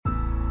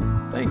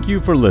Thank you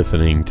for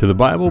listening to the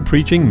Bible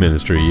preaching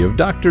ministry of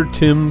Dr.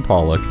 Tim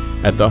Pollock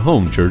at the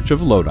Home Church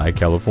of Lodi,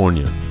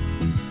 California.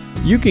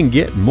 You can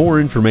get more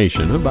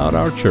information about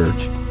our church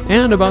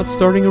and about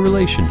starting a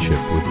relationship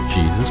with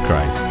Jesus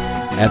Christ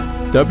at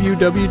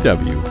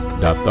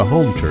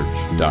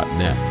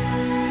www.thehomechurch.net.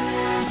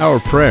 Our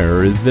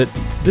prayer is that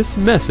this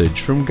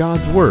message from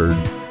God's Word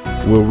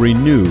will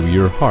renew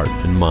your heart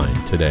and mind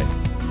today.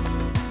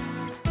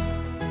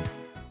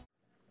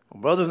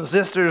 Brothers and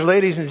sisters,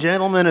 ladies and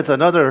gentlemen, it's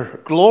another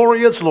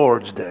glorious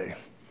Lord's Day.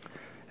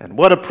 And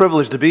what a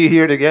privilege to be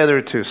here together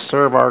to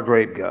serve our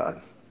great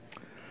God.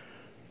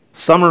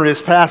 Summer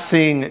is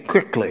passing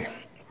quickly,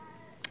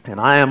 and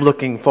I am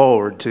looking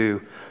forward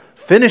to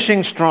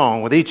finishing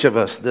strong with each of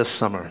us this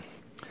summer.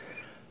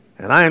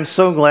 And I am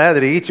so glad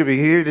that each of you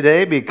are here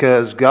today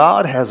because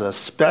God has a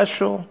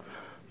special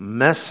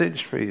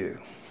message for you.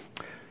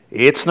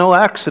 It's no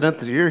accident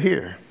that you're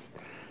here.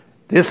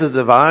 This is a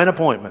divine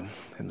appointment.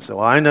 And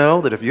so I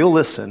know that if you'll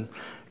listen,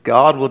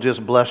 God will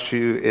just bless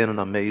you in an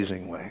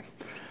amazing way.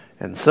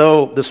 And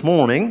so this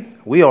morning,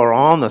 we are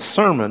on the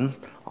Sermon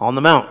on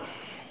the Mount.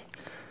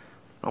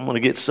 I'm going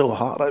to get so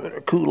hot, I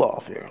better cool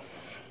off here.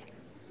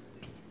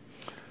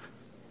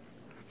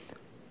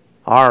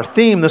 Our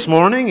theme this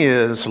morning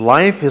is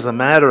life is a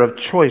matter of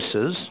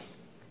choices.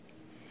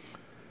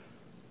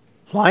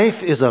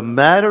 Life is a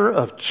matter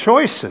of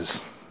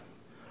choices.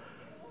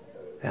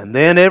 And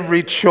then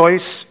every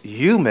choice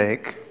you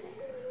make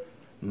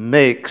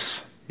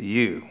makes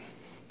you.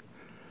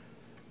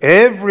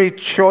 Every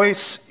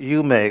choice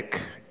you make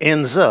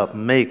ends up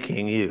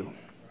making you.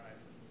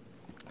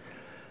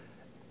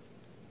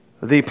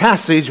 The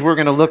passage we're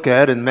going to look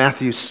at in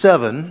Matthew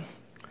 7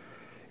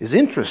 is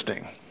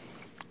interesting.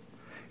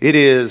 It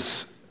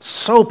is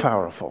so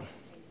powerful.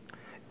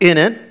 In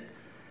it,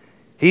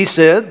 he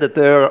said that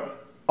there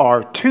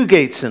are two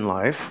gates in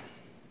life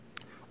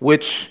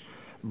which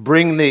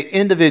bring the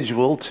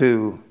individual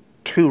to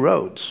two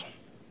roads,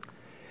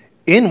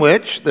 in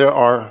which there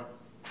are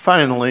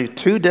finally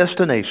two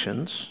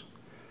destinations,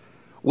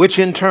 which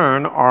in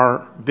turn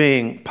are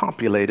being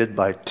populated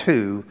by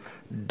two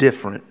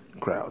different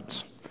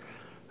crowds.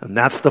 And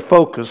that's the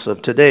focus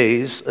of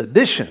today's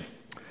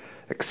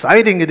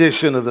exciting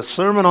edition of the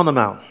Sermon on the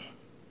Mount.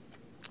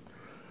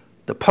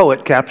 The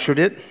poet captured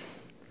it.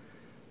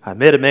 I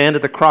met a man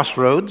at the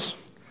crossroads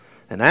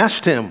and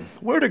asked him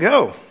where to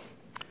go.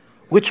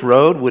 Which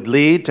road would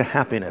lead to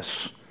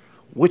happiness?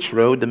 Which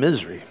road to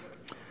misery?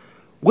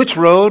 Which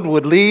road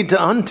would lead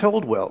to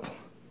untold wealth?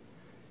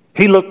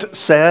 He looked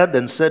sad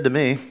and said to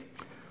me,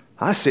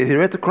 I sit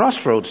here at the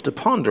crossroads to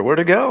ponder where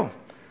to go.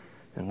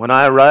 And when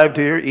I arrived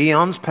here,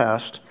 eons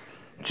past,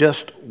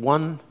 just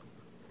one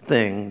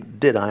thing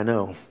did I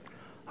know.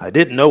 I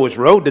didn't know which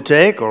road to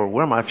take or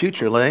where my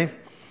future lay.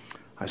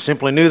 I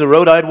simply knew the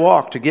road I'd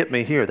walk to get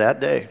me here that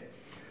day.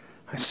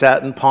 I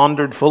sat and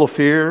pondered full of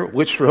fear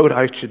which road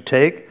I should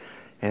take.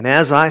 And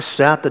as I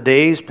sat, the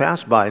days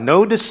passed by.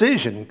 No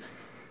decision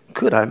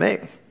could I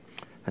make.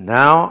 And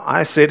now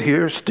I sit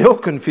here still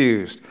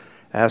confused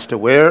as to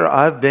where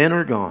I've been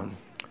or gone.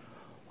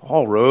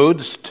 All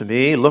roads to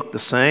me look the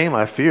same.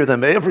 I fear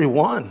them every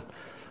one.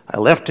 I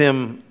left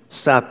him,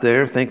 sat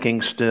there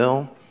thinking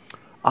still.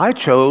 I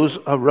chose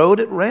a road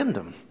at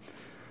random.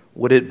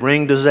 Would it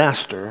bring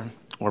disaster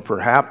or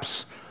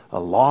perhaps a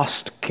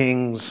lost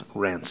king's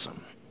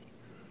ransom?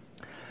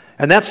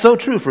 And that's so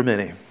true for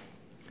many.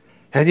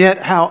 And yet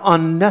how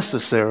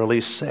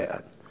unnecessarily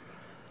sad.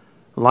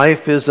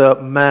 Life is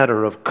a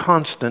matter of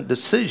constant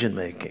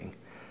decision-making.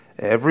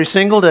 Every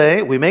single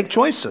day we make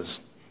choices.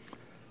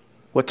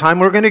 What time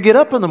we're going to get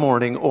up in the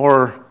morning,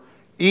 or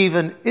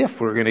even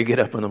if we're going to get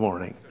up in the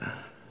morning.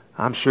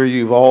 I'm sure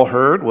you've all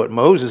heard what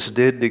Moses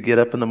did to get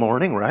up in the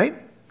morning, right?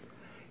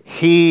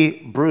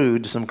 He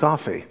brewed some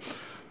coffee.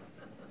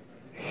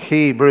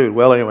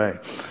 Well, anyway,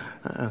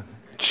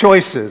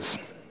 choices.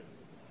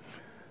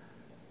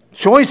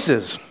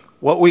 Choices.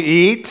 What we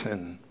eat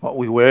and what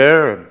we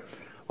wear and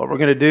what we're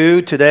going to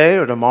do today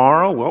or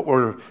tomorrow, what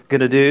we're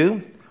going to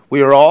do.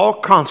 We are all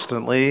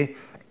constantly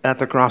at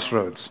the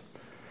crossroads.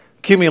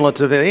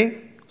 Cumulatively,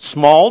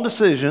 small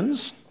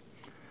decisions,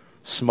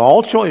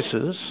 small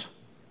choices,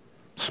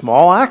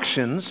 small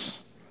actions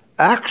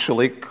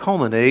actually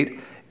culminate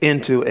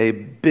into a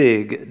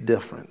big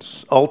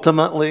difference.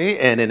 Ultimately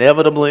and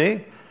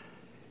inevitably,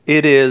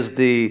 it is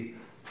the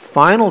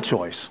final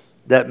choice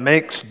that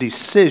makes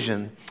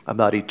decision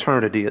about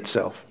eternity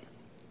itself.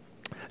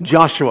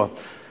 Joshua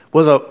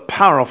was a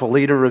powerful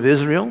leader of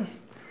Israel.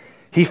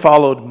 He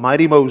followed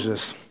mighty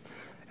Moses.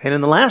 And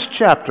in the last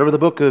chapter of the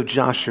book of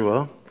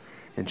Joshua,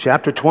 in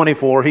chapter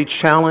 24, he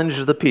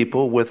challenged the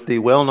people with the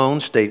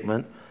well-known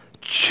statement,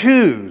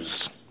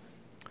 choose.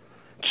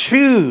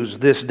 Choose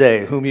this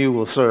day whom you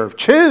will serve.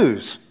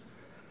 Choose.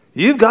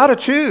 You've got to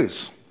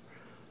choose.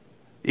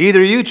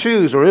 Either you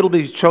choose or it'll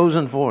be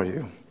chosen for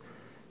you.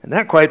 And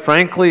that, quite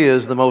frankly,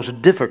 is the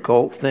most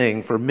difficult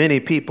thing for many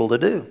people to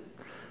do.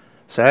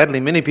 Sadly,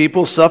 many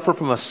people suffer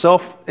from a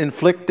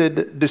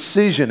self-inflicted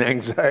decision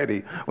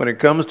anxiety when it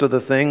comes to the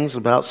things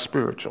about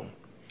spiritual.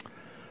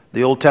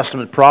 The Old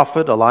Testament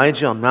prophet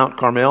Elijah on Mount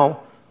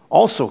Carmel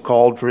also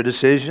called for a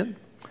decision.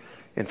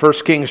 In 1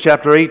 Kings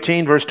chapter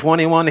 18, verse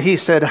 21, he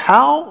said,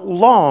 "How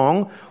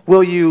long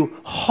will you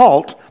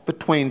halt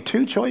between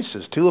two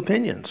choices, two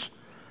opinions?"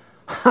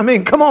 I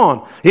mean, come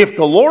on. If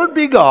the Lord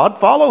be God,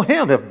 follow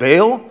him. If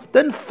Baal,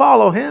 then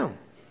follow him.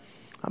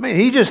 I mean,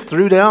 he just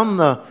threw down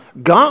the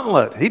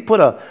gauntlet. He put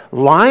a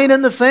line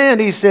in the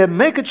sand. He said,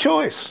 make a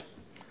choice.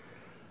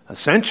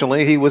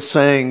 Essentially, he was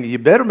saying, you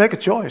better make a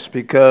choice,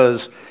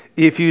 because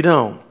if you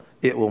don't,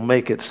 it will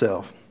make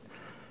itself.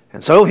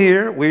 And so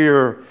here we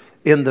are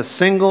in the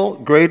single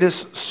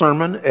greatest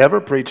sermon ever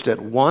preached at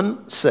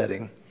one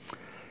setting.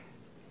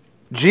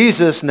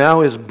 Jesus now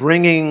is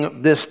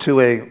bringing this to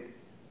a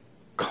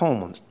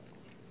culmination.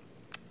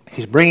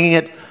 He's bringing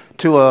it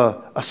to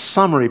a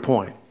summary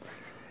point.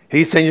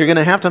 He's saying you're going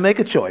to have to make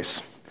a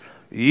choice.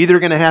 You're either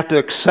going to have to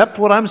accept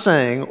what I'm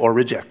saying or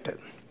reject it.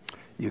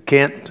 You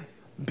can't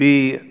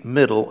be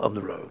middle of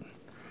the road.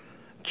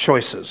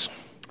 Choices.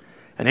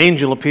 An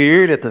angel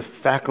appeared at the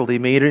faculty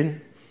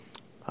meeting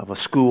of a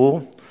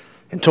school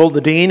and told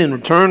the dean, in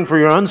return for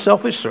your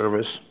unselfish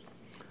service,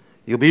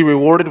 you'll be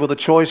rewarded with a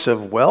choice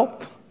of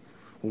wealth,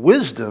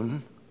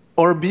 wisdom,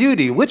 or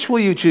beauty. Which will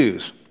you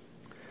choose?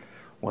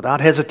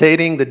 Without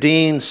hesitating, the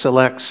dean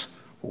selects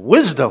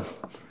wisdom.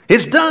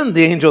 It's done,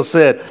 the angel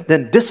said,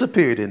 then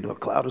disappeared into a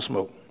cloud of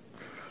smoke.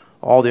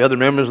 All the other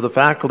members of the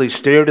faculty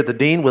stared at the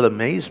dean with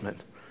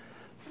amazement.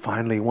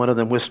 Finally, one of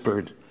them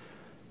whispered,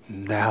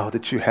 "Now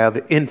that you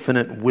have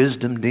infinite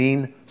wisdom,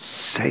 Dean,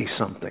 say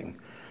something."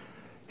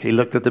 He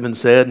looked at them and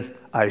said,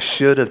 "I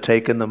should have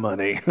taken the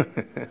money."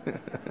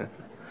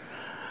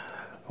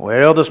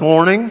 Well, this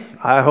morning,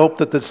 I hope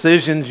that the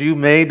decisions you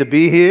made to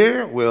be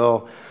here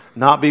will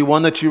not be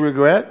one that you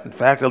regret. In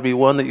fact, it'll be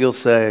one that you'll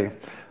say,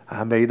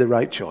 I made the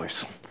right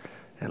choice.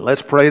 And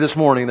let's pray this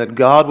morning that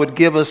God would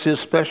give us his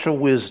special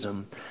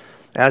wisdom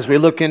as we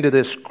look into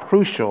this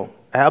crucial,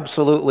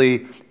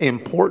 absolutely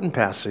important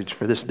passage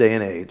for this day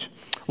and age.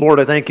 Lord,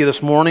 I thank you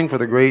this morning for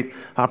the great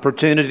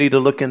opportunity to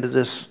look into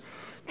this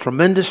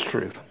tremendous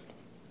truth.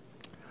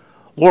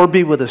 Lord,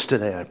 be with us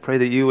today. I pray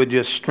that you would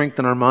just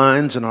strengthen our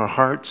minds and our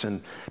hearts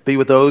and be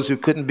with those who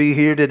couldn't be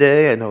here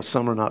today. I know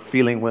some are not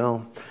feeling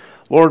well.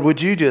 Lord,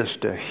 would you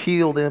just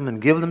heal them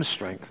and give them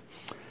strength?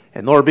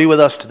 And Lord, be with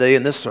us today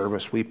in this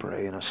service, we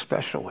pray, in a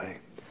special way.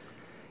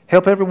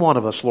 Help every one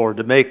of us, Lord,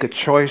 to make a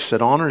choice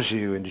that honors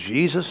you. In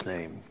Jesus'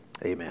 name,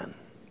 amen.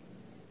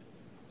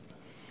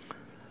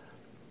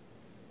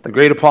 The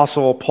great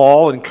apostle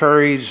Paul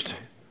encouraged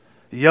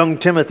young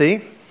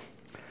Timothy.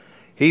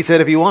 He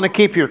said, if you want to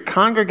keep your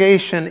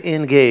congregation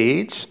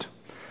engaged,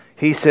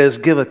 he says,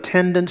 give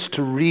attendance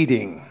to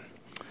reading.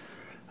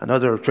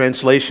 Another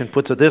translation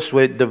puts it this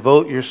way,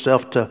 devote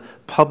yourself to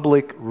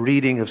public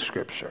reading of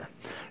Scripture.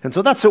 And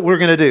so that's what we're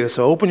going to do.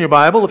 So open your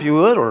Bible if you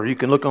would, or you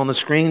can look on the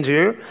screens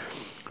here.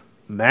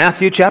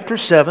 Matthew chapter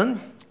 7.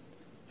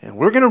 And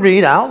we're going to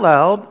read out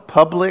loud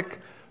public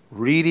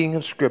reading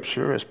of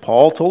Scripture as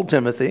Paul told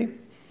Timothy,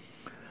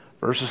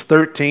 verses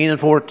 13 and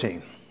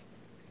 14.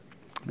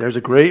 There's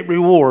a great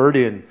reward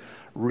in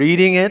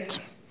reading it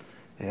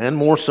and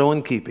more so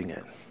in keeping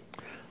it.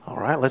 All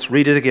right, let's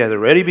read it together.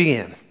 Ready,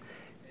 begin.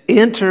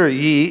 Enter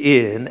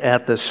ye in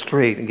at the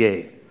strait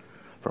gate.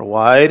 For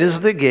wide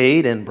is the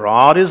gate, and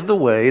broad is the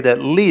way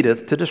that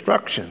leadeth to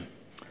destruction.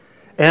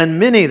 And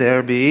many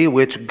there be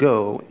which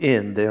go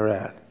in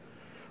thereat.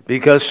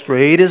 Because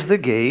strait is the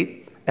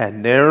gate,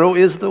 and narrow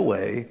is the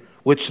way,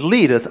 which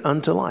leadeth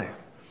unto life.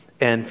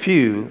 And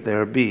few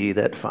there be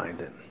that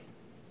find it.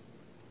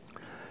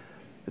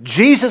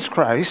 Jesus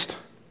Christ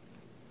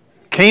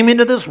came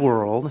into this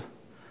world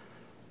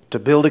to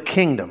build a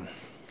kingdom.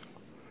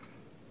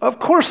 Of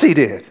course he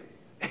did.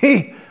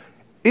 He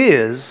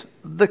is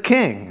the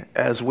king,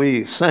 as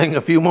we sang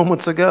a few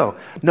moments ago.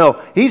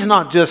 No, he's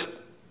not just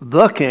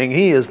the king,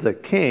 he is the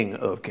King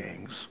of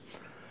Kings.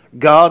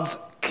 God's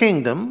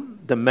kingdom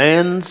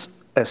demands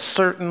a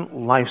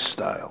certain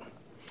lifestyle.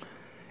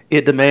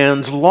 It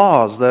demands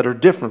laws that are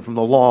different from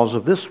the laws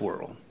of this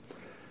world.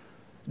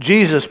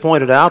 Jesus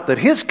pointed out that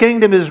his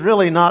kingdom is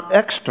really not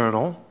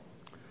external,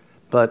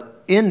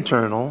 but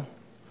internal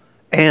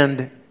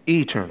and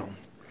eternal.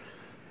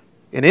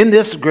 And in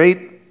this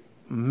great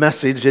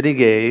message that he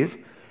gave,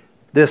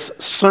 this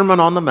Sermon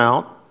on the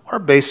Mount are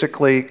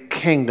basically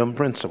kingdom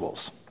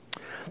principles.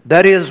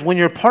 That is, when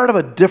you're part of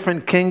a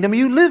different kingdom,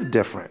 you live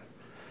different.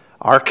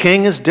 Our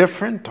king is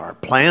different, our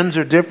plans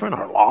are different,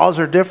 our laws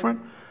are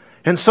different.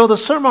 And so the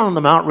Sermon on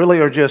the Mount really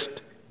are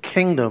just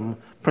kingdom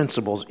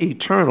principles,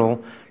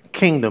 eternal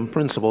kingdom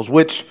principles,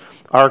 which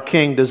our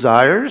king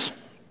desires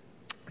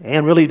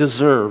and really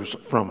deserves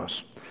from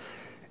us.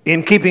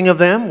 In keeping of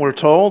them, we're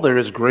told there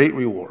is great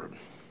reward.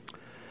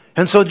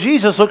 And so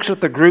Jesus looks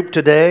at the group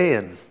today,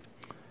 and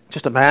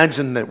just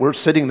imagine that we're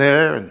sitting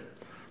there in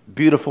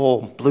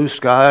beautiful blue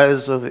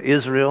skies of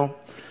Israel.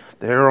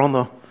 There on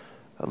the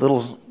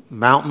little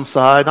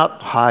mountainside,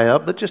 not high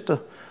up, but just a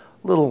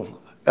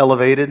little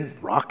elevated,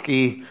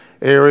 rocky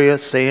area,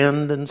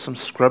 sand and some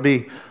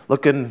scrubby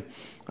looking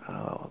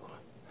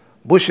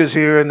bushes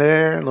here and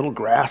there, a little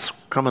grass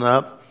coming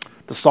up,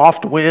 the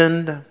soft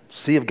wind,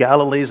 Sea of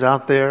Galilee's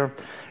out there.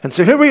 And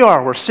so here we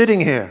are, we're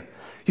sitting here.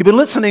 You've been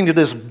listening to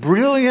this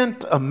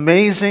brilliant,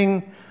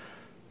 amazing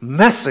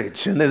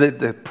message, and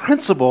the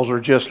principles are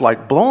just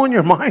like blowing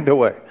your mind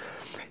away.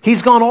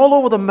 He's gone all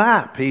over the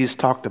map. He's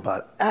talked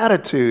about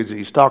attitudes.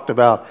 He's talked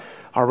about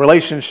our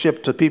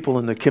relationship to people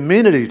in the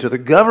community, to the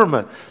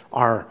government,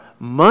 our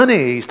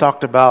money. He's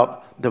talked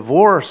about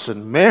divorce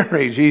and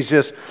marriage.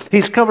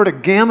 He's covered a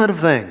gamut of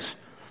things.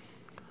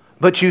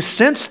 But you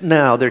sense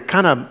now there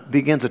kind of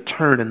begins a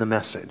turn in the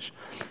message.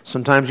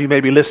 Sometimes you may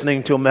be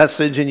listening to a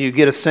message and you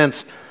get a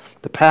sense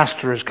the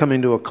pastor is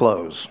coming to a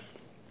close.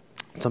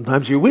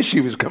 Sometimes you wish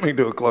he was coming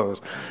to a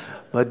close.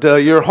 But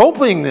you're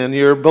hoping and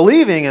you're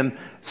believing. And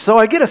so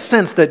I get a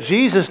sense that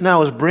Jesus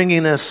now is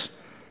bringing this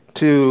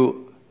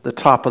to the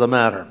top of the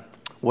matter.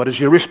 What is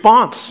your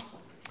response?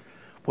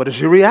 What is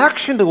your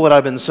reaction to what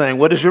I've been saying?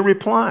 What is your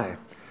reply?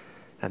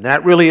 And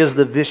that really is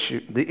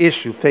the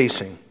issue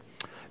facing.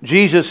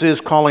 Jesus is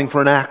calling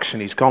for an action.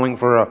 He's calling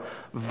for a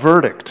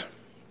verdict.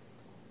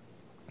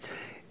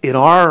 In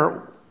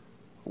our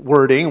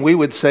wording, we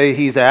would say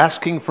he's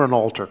asking for an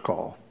altar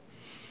call.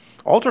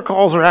 Altar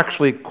calls are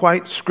actually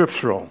quite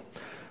scriptural.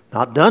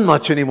 Not done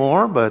much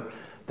anymore, but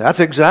that's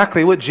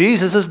exactly what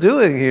Jesus is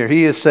doing here.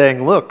 He is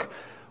saying, look,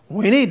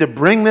 we need to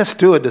bring this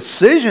to a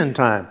decision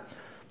time.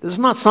 This is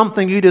not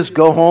something you just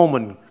go home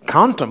and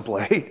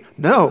contemplate.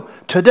 No,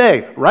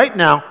 today, right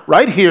now,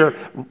 right here,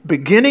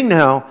 beginning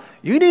now,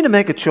 you need to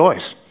make a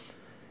choice.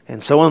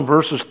 And so in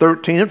verses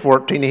 13 and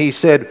 14, he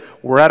said,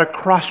 we're at a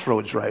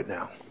crossroads right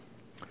now.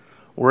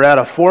 We're at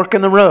a fork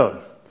in the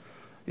road.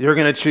 You're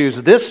going to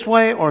choose this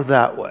way or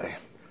that way.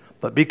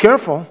 But be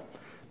careful,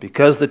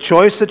 because the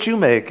choice that you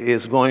make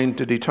is going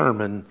to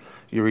determine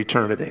your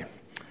eternity.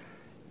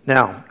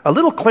 Now, a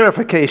little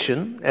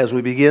clarification as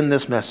we begin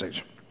this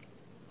message.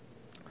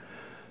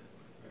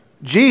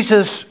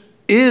 Jesus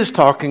is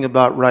talking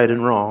about right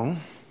and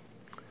wrong.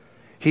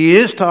 He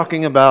is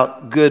talking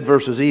about good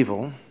versus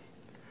evil,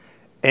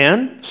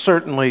 and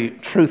certainly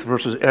truth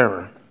versus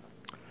error.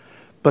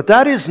 But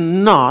that is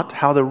not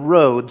how the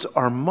roads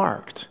are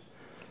marked.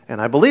 And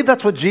I believe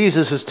that's what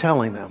Jesus is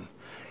telling them.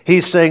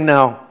 He's saying,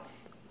 now,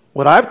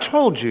 what I've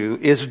told you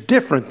is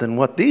different than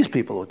what these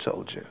people have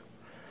told you.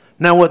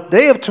 Now, what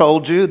they have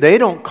told you, they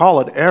don't call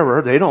it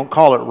error, they don't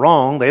call it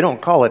wrong, they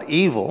don't call it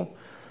evil.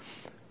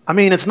 I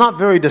mean, it's not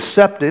very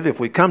deceptive if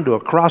we come to a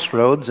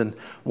crossroads and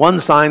one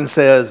sign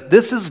says,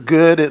 this is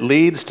good, it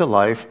leads to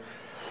life.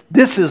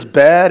 This is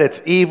bad,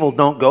 it's evil,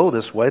 don't go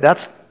this way.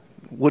 That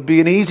would be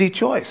an easy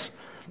choice.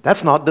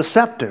 That's not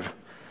deceptive.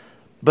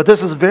 But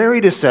this is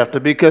very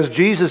deceptive because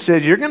Jesus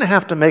said you're going to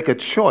have to make a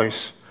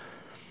choice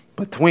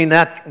between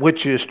that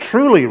which is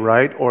truly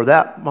right or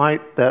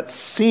that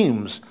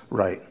seems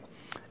right.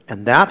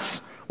 And that's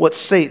what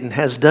Satan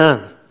has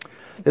done.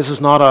 This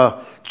is not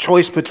a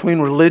choice between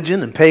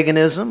religion and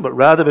paganism, but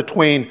rather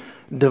between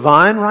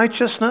divine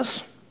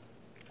righteousness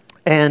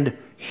and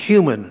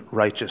human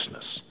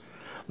righteousness.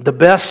 The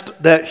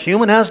best that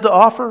human has to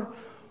offer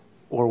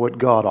or what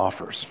God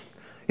offers.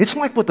 It's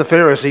like what the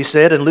Pharisee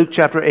said in Luke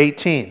chapter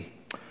 18.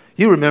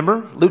 You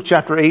remember, Luke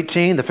chapter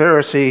 18, the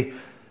Pharisee,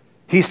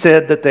 he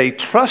said that they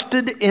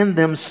trusted in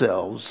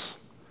themselves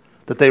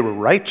that they were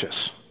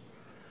righteous.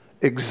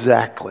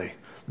 Exactly.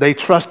 They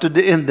trusted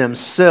in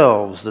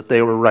themselves that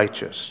they were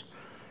righteous.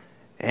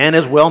 And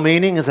as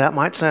well-meaning as that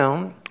might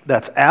sound,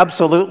 that's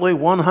absolutely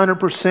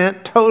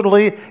 100%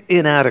 totally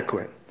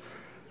inadequate.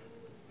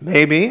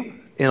 Maybe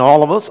in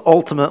all of us,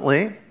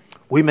 ultimately,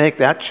 we make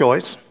that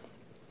choice.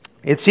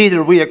 It's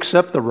either we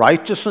accept the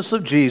righteousness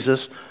of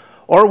Jesus,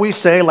 or we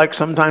say, like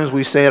sometimes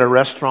we say at a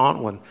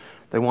restaurant when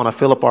they want to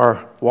fill up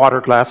our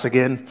water glass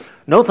again,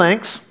 no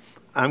thanks,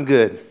 I'm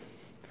good.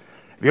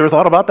 Have you ever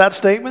thought about that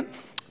statement?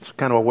 It's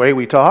kind of a way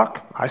we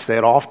talk. I say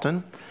it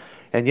often.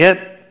 And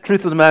yet,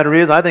 truth of the matter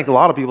is, I think a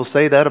lot of people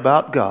say that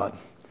about God.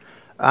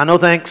 No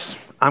thanks,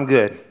 I'm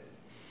good.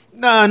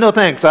 No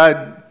thanks,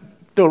 I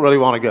don't really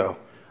want to go.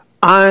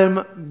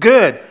 I'm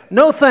good.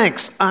 No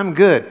thanks, I'm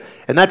good.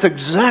 And that's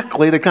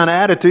exactly the kind of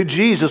attitude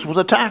Jesus was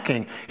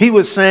attacking. He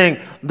was saying,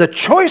 the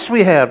choice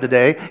we have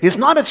today is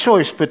not a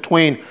choice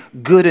between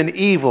good and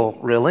evil,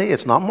 really.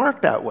 It's not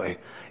marked that way.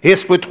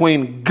 It's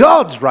between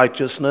God's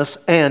righteousness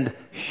and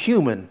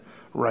human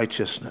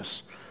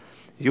righteousness.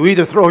 You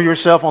either throw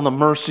yourself on the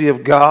mercy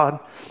of God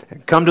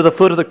and come to the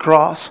foot of the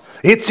cross.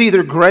 It's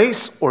either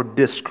grace or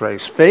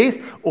disgrace,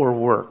 faith or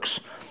works.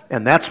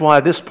 And that's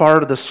why this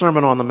part of the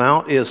Sermon on the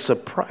Mount is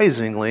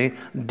surprisingly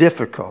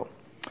difficult.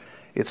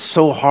 It's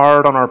so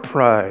hard on our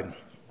pride.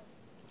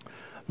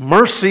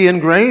 Mercy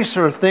and grace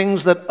are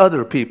things that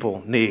other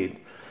people need.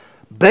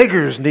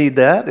 Beggars need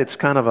that. It's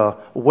kind of a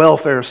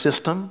welfare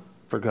system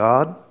for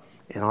God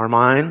in our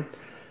mind.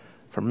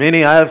 For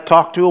many I've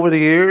talked to over the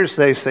years,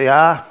 they say,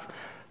 I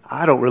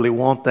don't really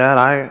want that.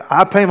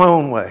 I pay my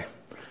own way.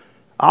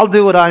 I'll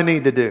do what I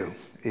need to do.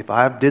 If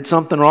I did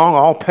something wrong,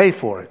 I'll pay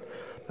for it.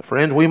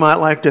 Friends, we might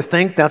like to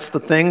think that's the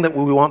thing that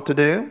we want to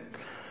do.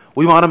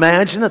 We might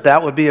imagine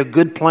that would be a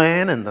good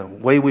plan and the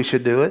way we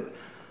should do it.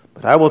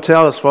 But I will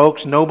tell us,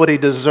 folks, nobody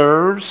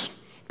deserves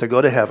to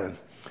go to heaven.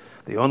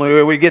 The only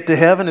way we get to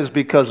heaven is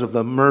because of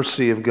the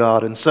mercy of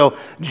God. And so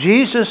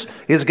Jesus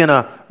is going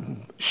to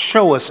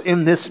show us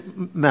in this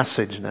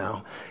message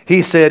now.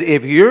 He said,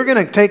 if you're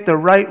going to take the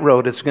right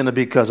road, it's going to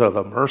be because of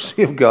the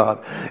mercy of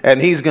God. And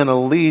He's going to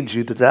lead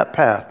you to that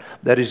path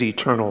that is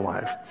eternal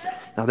life.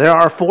 Now, there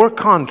are 4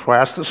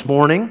 contrasts this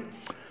morning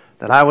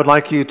that I would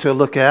like you to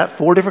look at.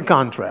 4 different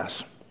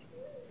contrasts.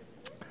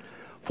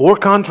 4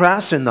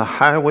 contrasts in the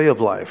highway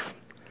of life.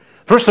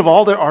 First of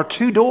all, there are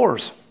 2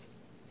 doors.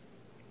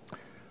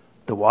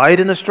 The wide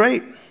and the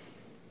straight.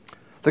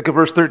 Look at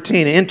verse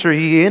 13. Enter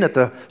ye in at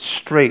the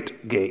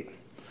strait gate.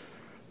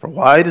 For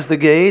wide is the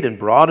gate, and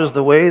broad is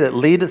the way that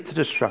leadeth to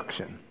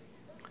destruction.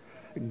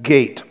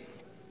 Gate.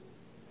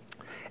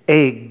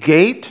 A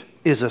gate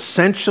is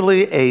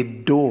essentially a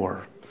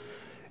door.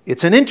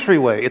 It's an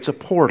entryway. It's a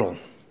portal.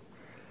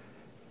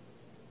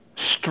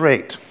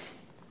 Strait.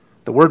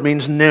 The word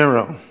means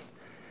narrow.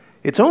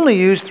 It's only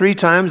used 3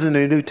 times in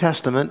the New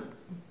Testament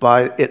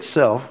by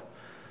itself.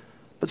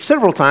 But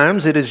several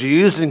times it is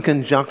used in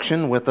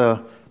conjunction with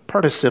a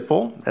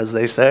participle, as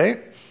they say.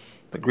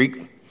 The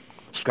Greek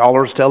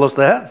scholars tell us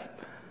that.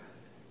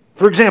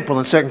 For example,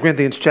 in 2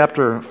 Corinthians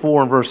chapter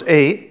 4 and verse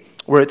 8,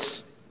 where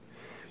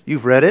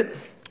you've read it,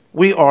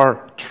 we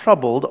are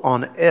troubled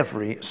on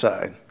every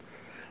side.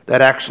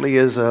 That actually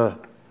is a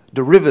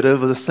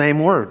derivative of the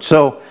same word.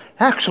 So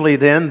actually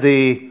then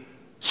the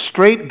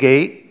straight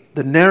gate,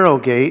 the narrow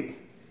gate,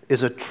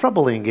 is a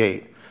troubling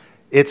gate.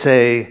 It's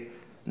a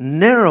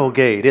narrow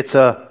gate. It's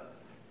a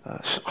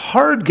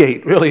hard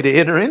gate, really, to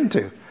enter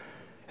into.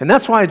 And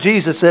that's why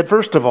Jesus said,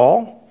 first of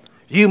all,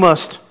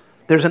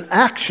 there's an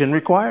action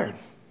required.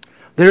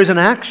 There's an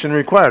action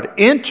required.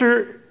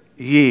 Enter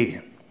ye.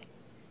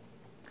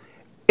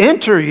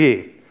 Enter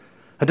ye.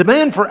 A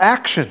demand for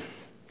action.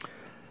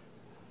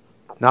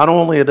 Not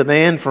only a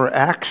demand for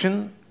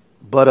action,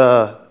 but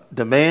a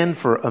demand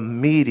for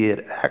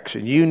immediate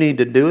action. You need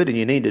to do it, and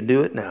you need to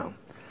do it now.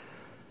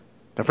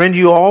 Now, friend,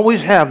 you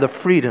always have the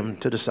freedom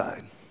to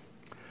decide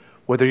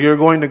whether you're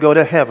going to go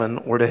to heaven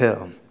or to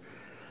hell.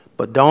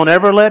 But don't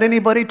ever let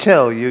anybody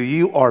tell you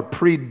you are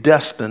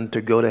predestined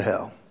to go to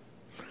hell.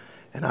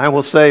 And I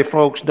will say,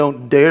 folks,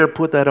 don't dare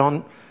put that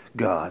on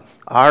God.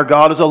 Our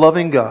God is a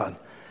loving God.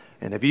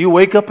 And if you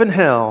wake up in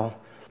hell,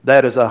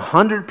 that is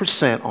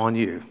 100% on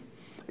you.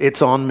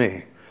 It's on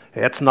me.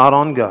 It's not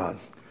on God.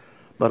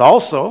 But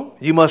also,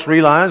 you must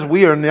realize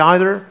we are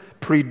neither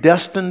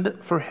predestined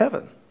for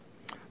heaven.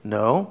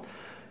 No.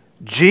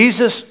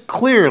 Jesus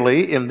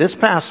clearly, in this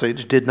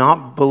passage, did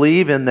not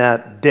believe in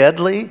that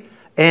deadly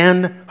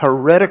and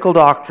heretical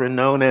doctrine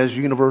known as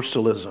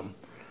universalism.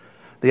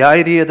 The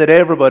idea that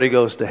everybody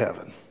goes to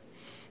heaven.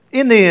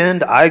 In the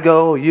end, I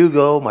go, you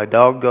go, my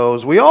dog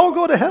goes, we all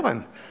go to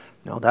heaven.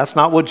 No, that's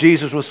not what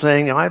Jesus was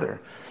saying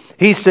either.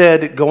 He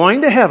said,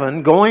 going to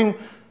heaven,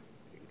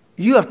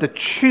 you have to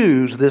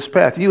choose this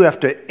path. You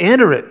have to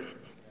enter it.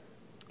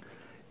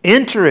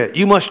 Enter it.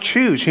 You must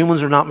choose.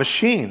 Humans are not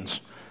machines.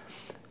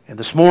 And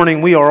this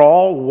morning, we are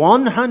all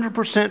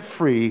 100%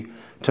 free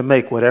to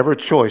make whatever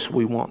choice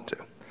we want to.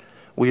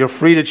 We are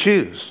free to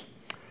choose.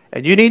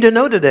 And you need to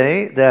know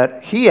today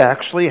that He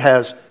actually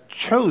has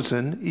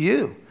chosen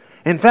you.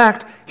 In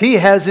fact, He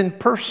has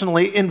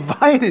personally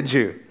invited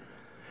you.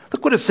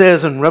 Look what it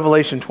says in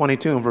Revelation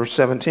 22 and verse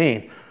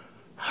 17.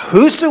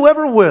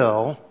 Whosoever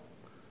will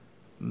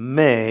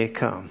may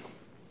come.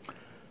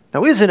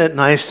 Now, isn't it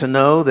nice to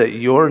know that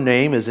your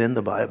name is in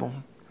the Bible?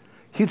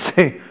 You'd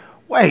say,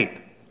 wait,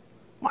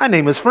 my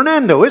name is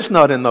Fernando. It's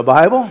not in the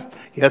Bible.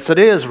 Yes, it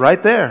is,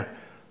 right there.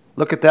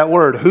 Look at that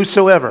word,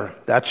 whosoever.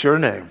 That's your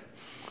name.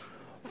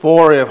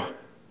 For if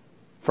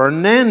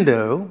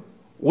Fernando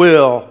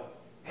will,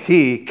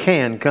 he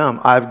can come.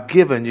 I've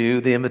given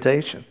you the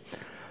invitation.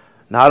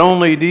 Not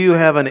only do you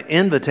have an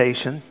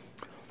invitation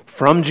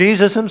from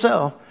Jesus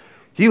Himself,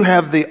 you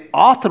have the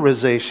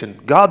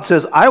authorization. God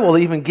says, I will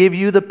even give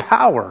you the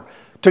power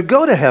to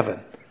go to heaven.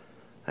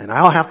 And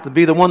I'll have to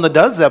be the one that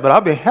does that, but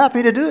I'll be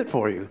happy to do it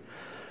for you.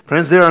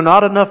 Friends, there are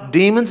not enough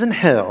demons in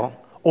hell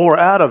or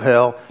out of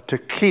hell to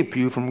keep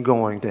you from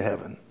going to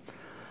heaven.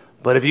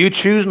 But if you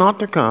choose not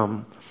to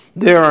come,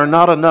 there are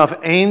not enough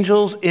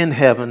angels in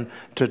heaven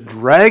to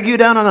drag you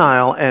down an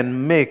aisle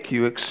and make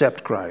you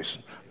accept Christ.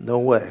 No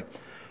way.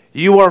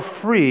 You are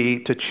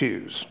free to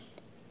choose.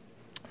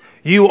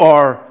 You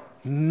are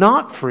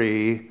not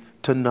free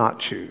to not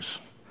choose.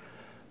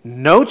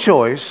 No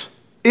choice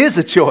is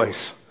a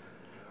choice.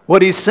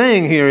 What He's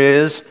saying here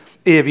is,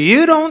 if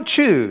you don't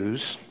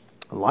choose,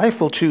 life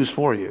will choose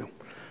for you.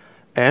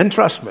 And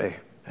trust me,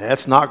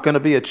 that's not going to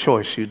be a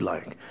choice you'd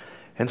like.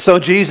 And so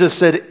Jesus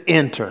said,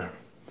 enter.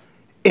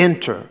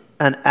 Enter.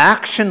 An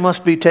action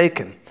must be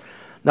taken.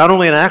 Not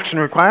only an action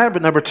required,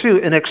 but number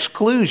 2, an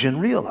exclusion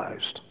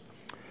realized.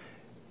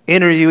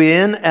 Enter you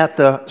in at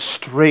the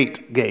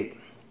strait gate.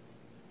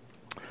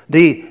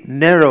 The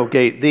narrow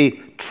gate,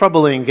 the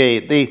troubling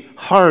gate, the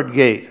hard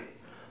gate,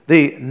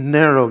 the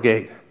narrow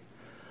gate.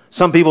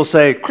 Some people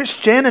say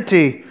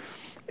Christianity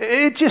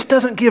It just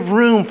doesn't give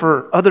room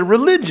for other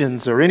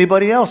religions or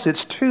anybody else.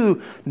 It's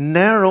too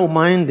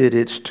narrow-minded.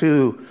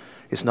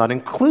 It's not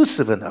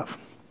inclusive enough.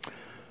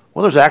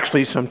 Well, there's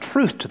actually some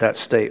truth to that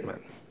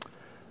statement.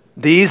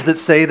 These that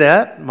say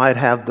that might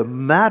have the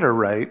matter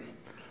right,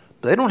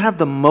 but they don't have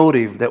the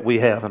motive that we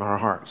have in our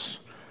hearts.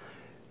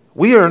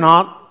 We are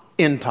not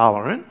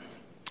intolerant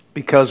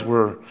because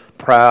we're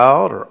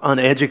proud or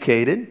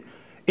uneducated.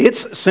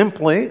 It's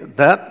simply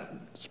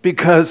that's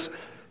because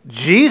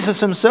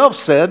Jesus himself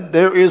said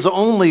there is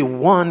only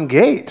one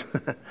gate.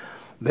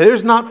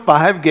 There's not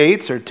 5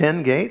 gates or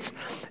 10 gates.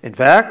 In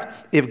fact,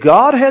 if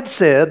God had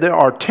said there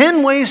are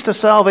 10 ways to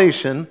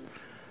salvation,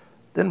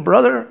 then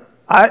brother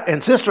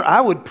and sister, I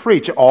would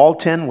preach all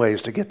 10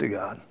 ways to get to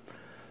God.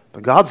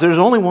 But God says there's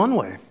only one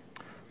way.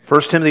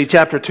 1 Timothy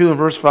chapter 2 and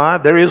verse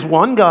 5, there is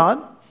one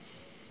God.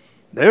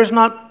 There's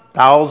not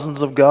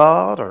thousands of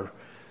God or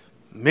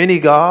many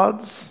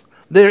gods.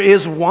 There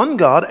is one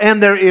God,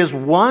 and there is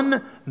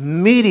one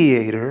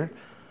mediator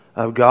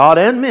of God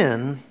and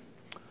men,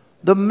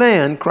 the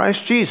man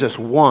Christ Jesus,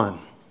 one.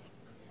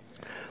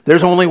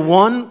 There's only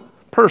one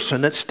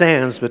person that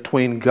stands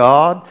between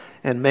God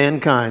and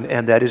mankind,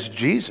 and that is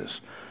Jesus.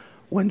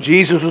 When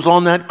Jesus was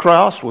on that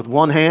cross, with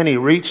one hand he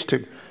reached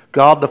to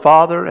God the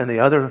Father, and the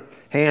other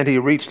hand he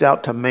reached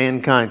out to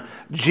mankind.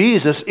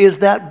 Jesus is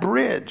that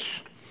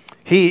bridge.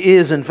 He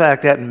is, in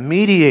fact, that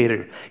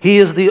mediator. He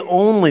is the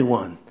only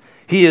one.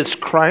 He is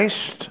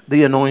Christ,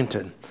 the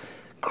anointed.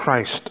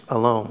 Christ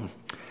alone.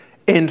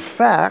 In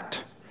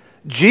fact,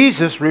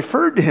 Jesus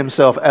referred to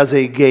himself as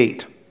a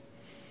gate.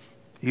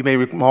 You may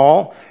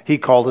recall, he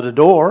called it a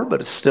door,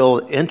 but it's still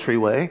an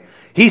entryway.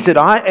 He said,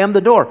 I am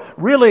the door.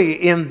 Really,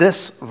 in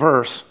this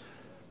verse,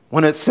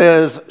 when it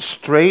says,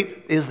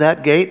 "Strait is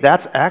that gate,"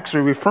 that's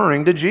actually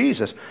referring to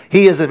Jesus.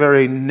 He is a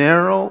very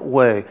narrow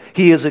way.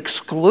 He is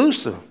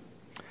exclusive.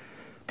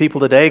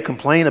 People today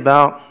complain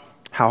about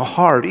how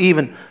hard,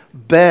 even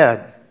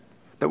bad,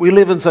 that we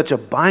live in such a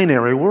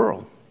binary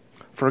world.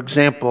 For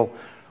example,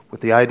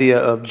 with the idea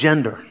of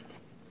gender.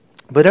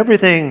 But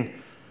everything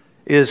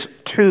is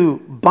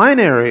too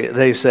binary,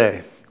 they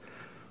say.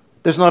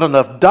 There's not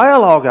enough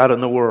dialogue out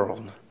in the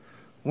world.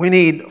 We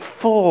need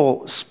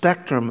full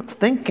spectrum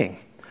thinking.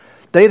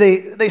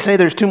 They say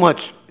there's too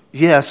much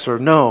yes or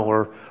no,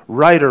 or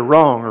right or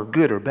wrong, or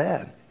good or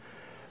bad.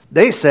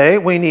 They say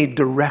we need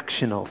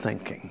directional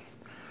thinking.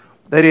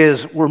 That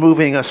is, we're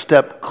moving a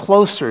step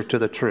closer to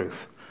the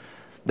truth.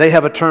 They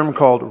have a term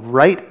called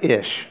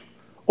right-ish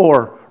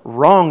or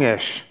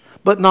wrong-ish,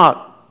 but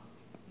not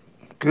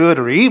good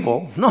or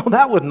evil. No,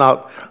 that would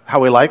not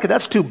how we like it.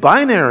 That's too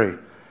binary.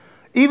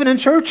 Even in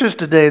churches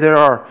today, there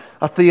are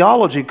a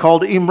theology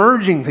called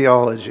emerging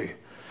theology.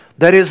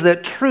 That is,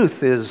 that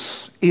truth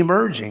is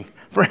emerging.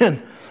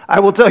 Friend, I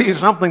will tell you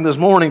something this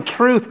morning.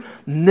 Truth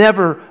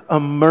never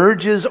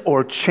emerges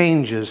or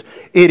changes.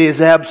 It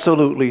is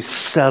absolutely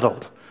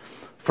settled.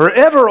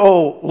 Forever,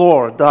 O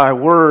Lord, thy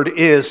word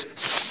is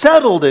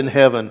settled in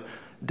heaven,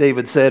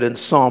 David said in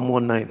Psalm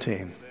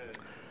 119.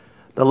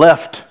 The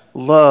left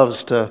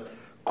loves to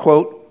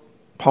quote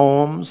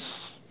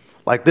poems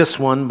like this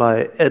one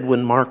by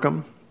Edwin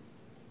Markham.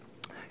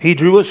 He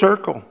drew a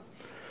circle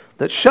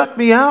that shut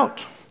me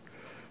out.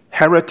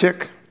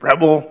 Heretic,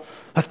 rebel,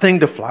 a thing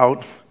to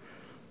flout.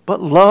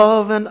 But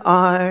love and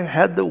I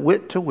had the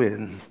wit to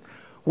win.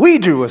 We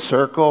drew a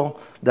circle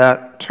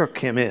that took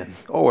him in.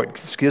 Oh,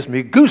 it gives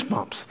me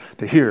goosebumps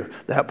to hear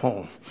that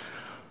poem.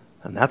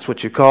 And that's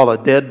what you call a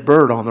dead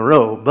bird on the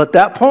road. But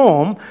that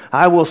poem,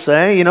 I will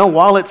say,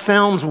 while it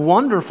sounds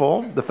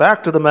wonderful, the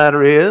fact of the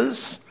matter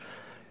is,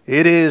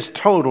 it is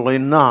totally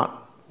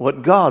not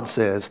what God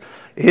says.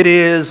 It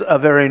is a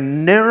very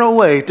narrow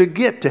way to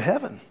get to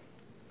heaven.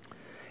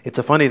 It's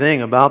a funny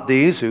thing about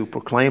these who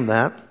proclaim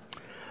that.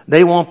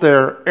 They want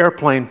their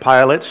airplane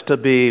pilots to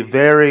be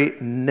very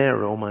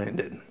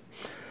narrow-minded.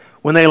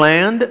 When they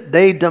land,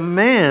 they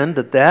demand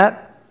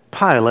that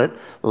pilot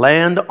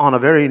land on a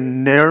very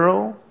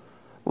narrow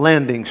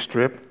landing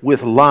strip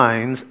with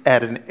lines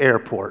at an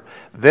airport.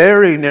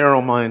 Very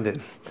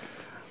narrow-minded.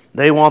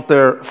 They want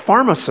their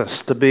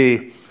pharmacists to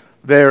be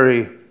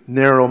very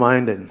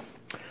narrow-minded.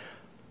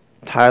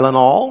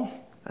 Tylenol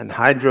and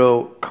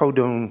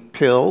hydrocodone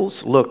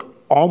pills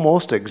look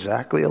almost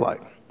exactly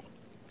alike.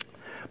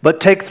 But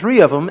take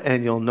 3 of them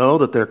and you'll know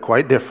that they're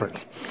quite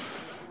different.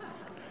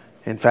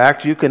 In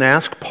fact, you can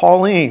ask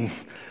Pauline,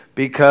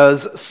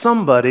 because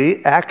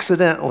somebody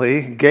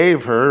accidentally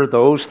gave her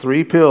those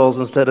 3 pills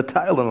instead of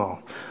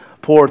Tylenol.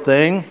 Poor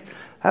thing.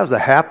 That was the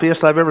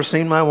happiest I've ever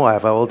seen my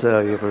wife, I will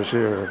tell you for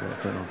sure.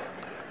 But,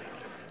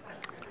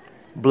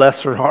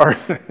 bless her heart.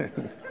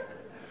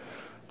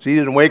 She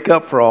didn't wake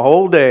up for a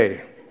whole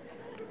day.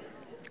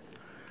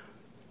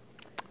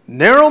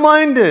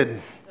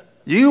 Narrow-minded.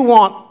 You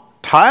want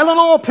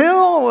Tylenol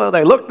pill? Well,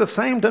 they look the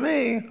same to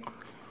me.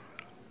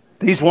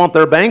 These want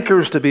their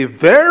bankers to be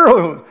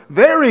very,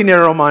 very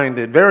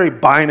narrow-minded, very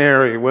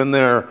binary when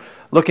they're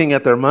looking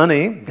at their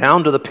money.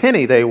 Down to the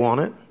penny they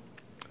want it.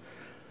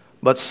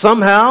 But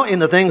somehow, in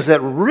the things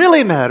that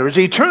really matters,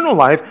 eternal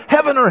life,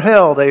 heaven or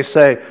hell, they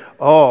say,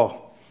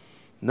 oh,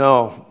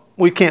 No,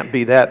 we can't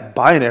be that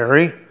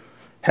binary,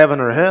 heaven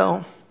or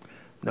hell.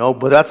 No,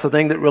 but that's the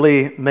thing that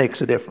really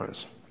makes a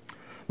difference.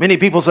 Many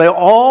people say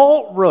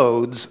all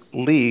roads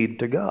lead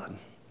to God.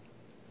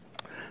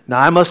 Now,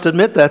 I must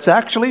admit that's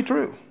actually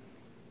true.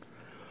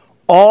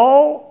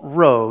 All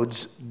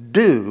roads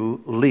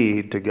do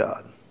lead to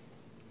God.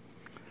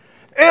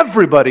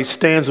 Everybody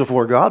stands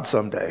before God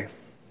someday.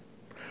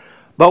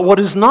 But what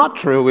is not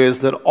true is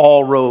that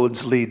all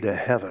roads lead to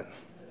heaven.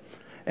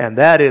 And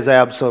that is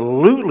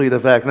absolutely the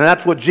fact. And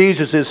that's what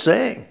Jesus is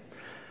saying.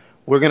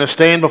 We're going to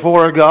stand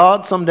before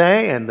God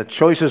someday, and the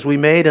choices we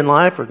made in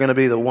life are going to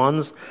be the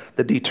ones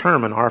that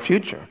determine our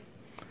future.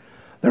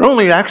 There are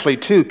only actually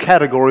two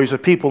categories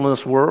of people in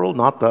this world,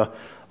 not the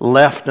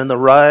left and the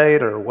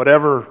right or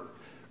whatever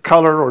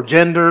color or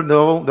gender.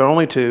 No, there are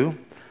only two.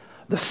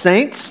 The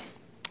saints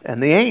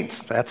and the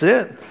ain'ts. That's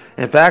it.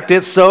 In fact,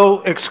 it's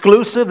so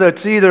exclusive that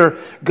it's either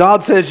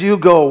God says you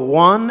go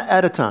one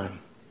at a time.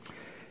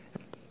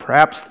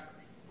 Perhaps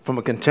from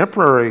a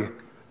contemporary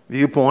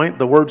viewpoint,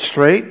 the word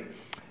straight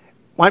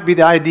might be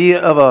the idea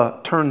of a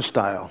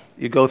turnstile.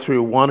 You go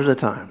through one at a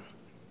time.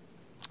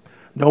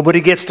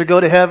 Nobody gets to go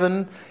to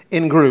heaven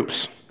in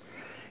groups.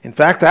 In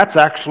fact, that's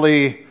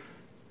actually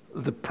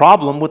the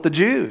problem with the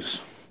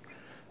Jews.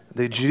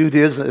 The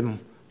Judaism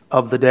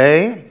of the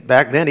day,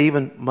 back then,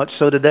 even much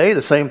so today,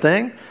 the same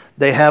thing.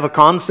 They have a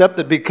concept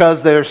that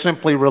because they're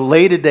simply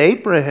related to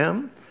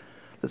Abraham,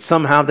 that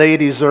somehow they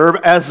deserve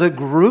as a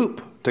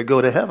group to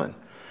go to heaven.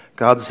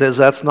 God says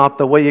that's not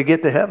the way you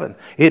get to heaven.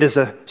 It is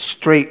a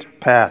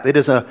straight path. It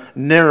is a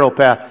narrow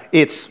path.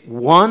 It's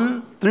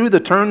one through the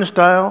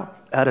turnstile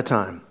at a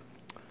time.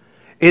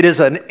 It is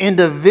an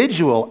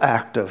individual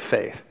act of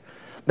faith.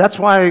 That's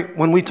why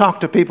when we talk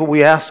to people,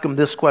 we ask them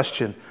this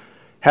question: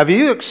 have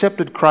you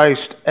accepted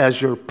Christ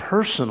as your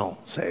personal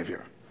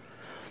Savior?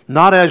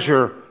 Not as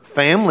your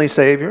family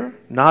Savior,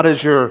 not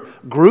as your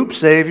group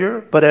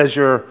Savior, but as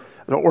your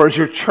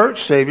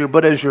church Savior,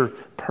 but as your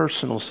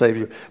personal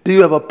Savior. Do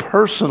you have a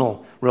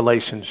personal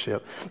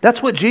relationship?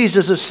 That's what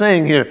Jesus is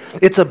saying here.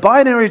 It's a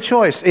binary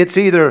choice. It's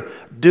either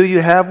do you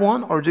have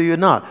one or do you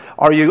not?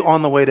 Are you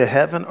on the way to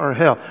heaven or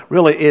hell?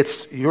 Really,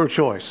 it's your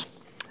choice.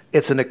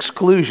 It's an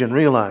exclusion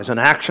realized, an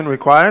action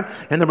required.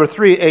 And number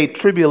 3, a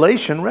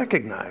tribulation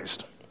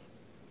recognized.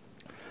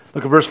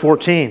 Look at verse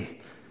 14.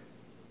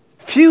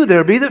 Few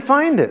there be that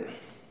find it.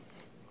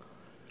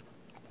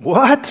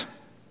 What?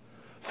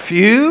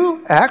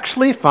 Few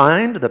actually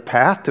find the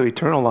path to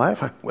eternal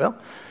life? Well,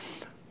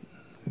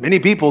 many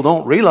people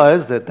don't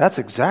realize that that's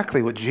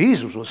exactly what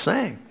Jesus was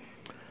saying.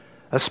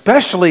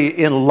 Especially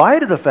in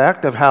light of the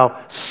fact of how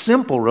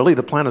simple, really,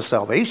 the plan of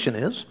salvation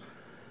is.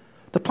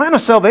 The plan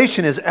of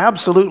salvation is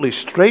absolutely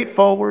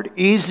straightforward,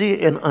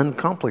 easy, and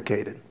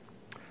uncomplicated.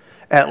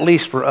 At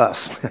least for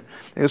us.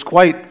 It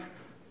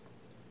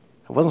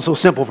wasn't so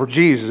simple for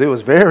Jesus. It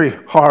was very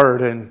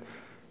hard and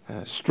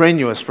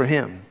strenuous for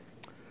him.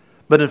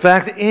 But in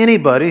fact,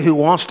 anybody who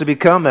wants to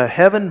become a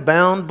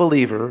heaven-bound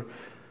believer,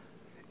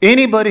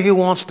 anybody who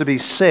wants to be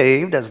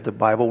saved, as the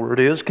Bible word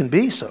is, can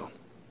be so.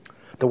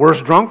 The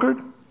worst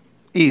drunkard?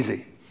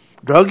 Easy.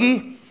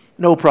 Druggie?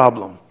 No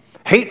problem.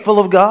 Hateful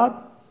of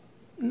God?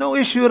 No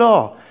issue at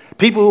all.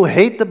 People who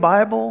hate the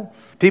Bible,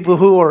 people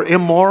who are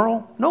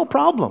immoral? No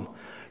problem.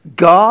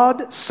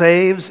 God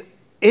saves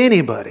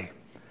anybody.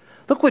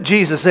 Look what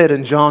Jesus said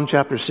in John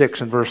chapter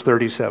 6 and verse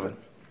 37.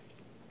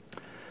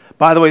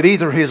 By the way,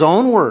 these are his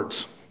own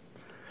words.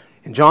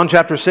 In John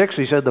chapter 6,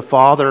 he said, the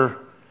Father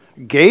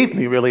gave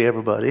me really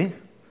everybody.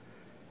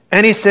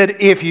 And he said,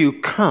 if you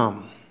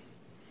come,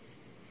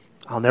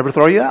 I'll never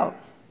throw you out.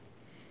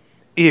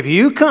 If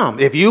you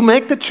come, if you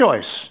make the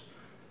choice,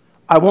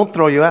 I won't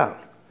throw you out.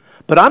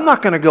 But I'm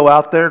not going to go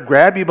out there,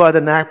 grab you by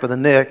the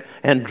neck,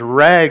 and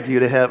drag you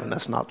to heaven.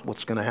 That's not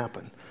what's going to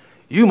happen.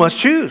 You must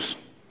choose.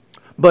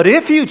 But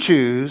if you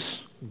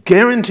choose,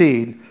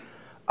 guaranteed,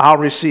 I'll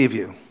receive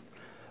you.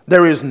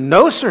 There is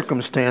no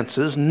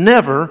circumstances,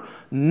 never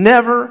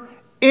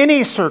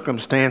any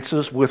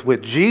circumstances with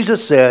which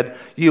Jesus said,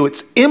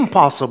 it's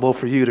impossible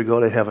for you to go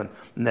to heaven.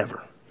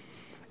 Never.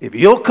 If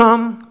you'll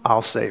come,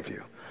 I'll save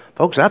you.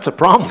 Folks, that's a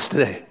promise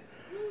today.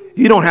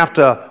 You don't have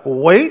to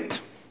wait.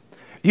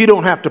 You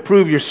don't have to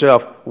prove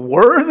yourself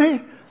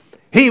worthy.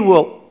 He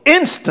will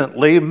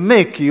instantly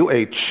make you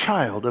a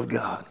child of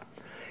God.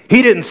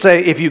 He didn't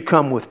say, if you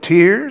come with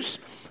tears,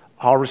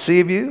 I'll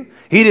receive you.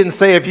 He didn't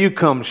say, if you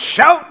come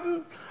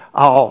shouting,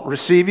 I'll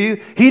receive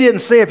you. He didn't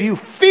say, if you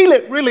feel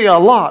it really a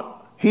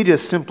lot. He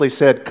just simply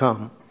said,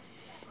 come.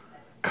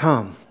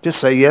 Come.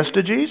 Just say yes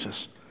to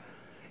Jesus.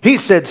 He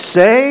said,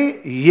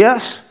 say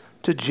yes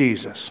to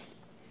Jesus.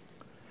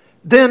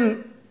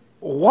 Then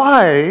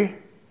why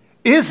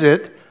is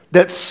it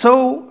that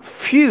so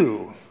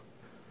few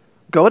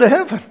go to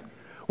heaven?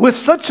 With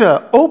such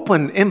an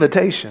open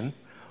invitation,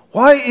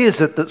 why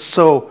is it that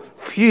so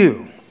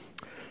few?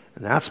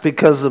 And that's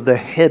because of the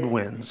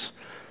headwinds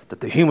that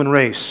the human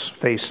race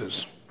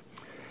faces.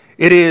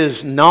 It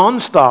is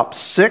nonstop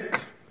sick.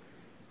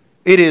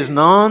 It is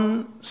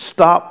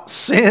nonstop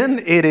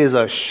sin. It is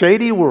a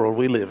shady world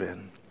we live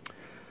in.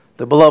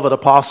 The beloved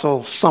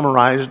apostle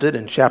summarized it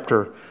in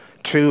chapter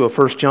 2 of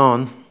 1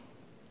 John.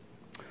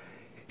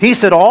 He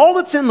said, all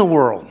that's in the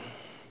world,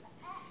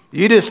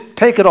 you just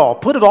take it all,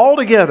 put it all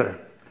together.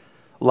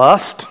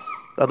 Lust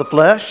of the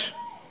flesh,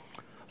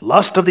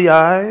 lust of the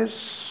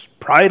eyes,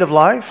 pride of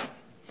life,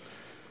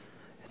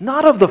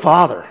 not of the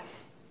Father,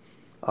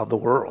 of the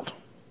world.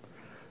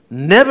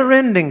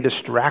 Never-ending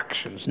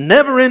distractions,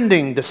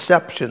 never-ending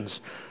deceptions,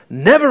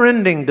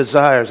 never-ending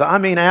desires. I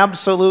mean,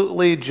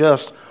 absolutely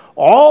just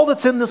all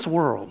that's in this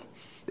world.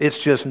 It's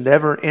just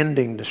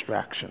never-ending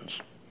distractions.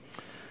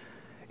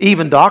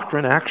 Even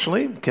doctrine,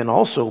 actually, can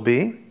also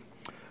be.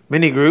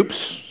 Many groups,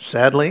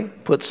 sadly,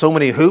 put so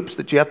many hoops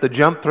that you have to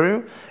jump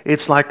through.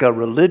 It's like a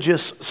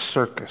religious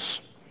circus.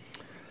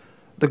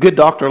 The good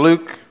Dr.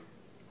 Luke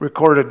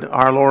recorded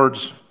our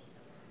Lord's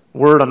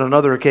word on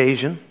another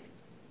occasion.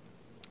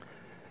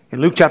 In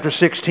Luke chapter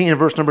 16 and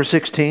verse number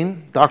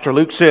 16, Dr.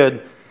 Luke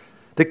said,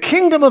 the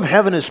kingdom of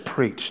heaven is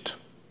preached,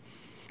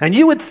 and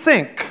you would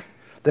think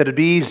that it'd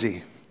be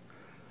easy,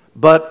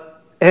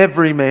 but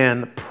every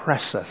man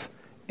presseth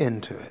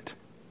into it.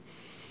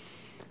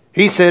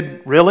 He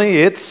said, really,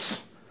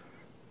 if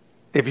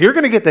you're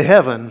going to get to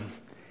heaven,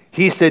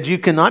 he said, you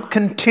cannot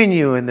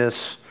continue in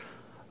this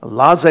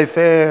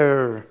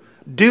laissez-faire,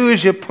 do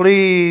as you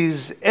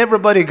please,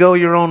 everybody go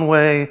your own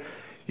way.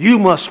 You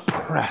must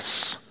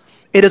press.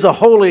 It is a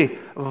holy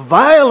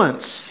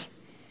violence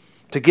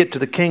to get to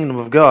the kingdom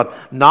of God.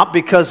 Not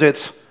because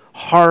it's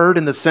hard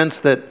in the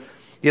sense that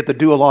you have to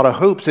do a lot of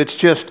hoops. It's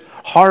just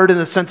hard in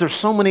the sense there's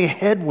so many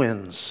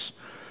headwinds.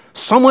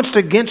 So much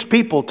against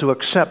people to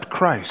accept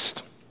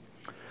Christ.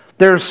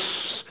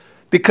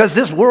 Because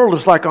this world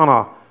is like on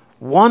a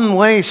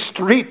one-way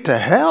street to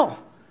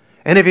hell.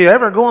 And if you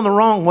ever go in the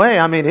wrong way,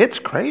 I mean, it's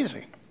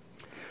crazy.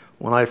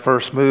 When I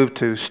first moved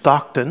to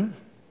Stockton,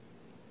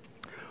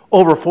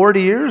 over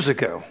 40 years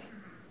ago,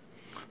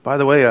 by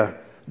the way, a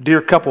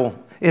dear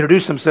couple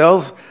introduced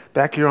themselves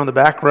back here on the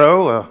back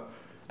row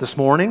this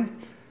morning.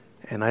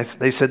 And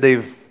they said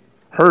they've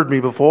heard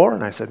me before.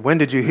 And I said, when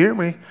did you hear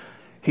me?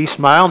 He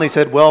smiled and he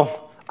said,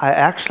 well, I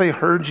actually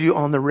heard you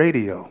on the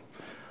radio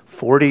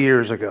 40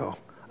 years ago.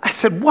 I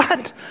said,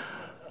 what?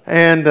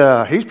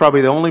 And he's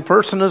probably the only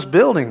person in this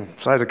building,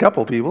 besides a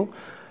couple people,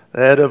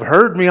 that have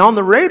heard me on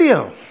the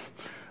radio.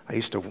 I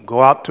used to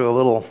go out to a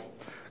little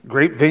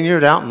grape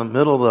vineyard out in the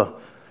middle of the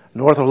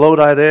north of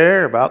Lodi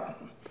there about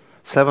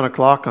 7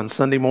 o'clock on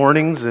Sunday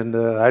mornings, and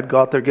I'd go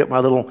out there, get my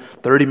little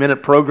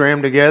 30-minute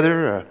program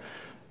together.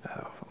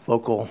 A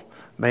local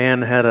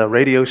man had a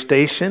radio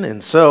station,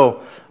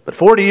 but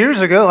 40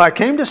 years ago, I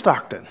came to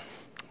Stockton.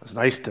 It was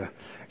nice to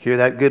hear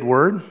that good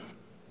word.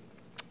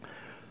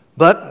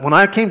 But when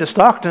I came to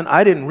Stockton,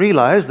 I didn't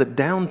realize that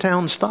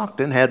downtown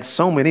Stockton had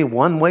so many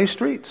one-way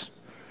streets.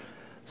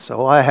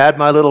 So I had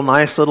my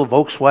nice little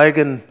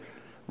Volkswagen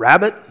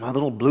Rabbit, my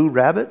little blue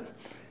Rabbit,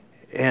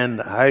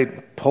 and I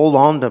pulled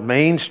on to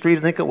Main Street,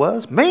 I think it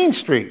was. Main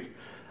Street.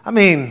 I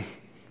mean,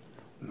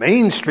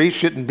 Main Street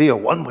shouldn't be a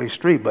one-way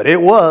street, but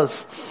it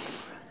was.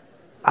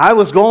 I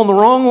was going the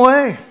wrong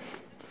way.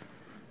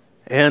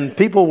 And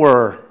people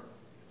were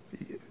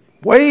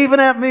waving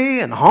at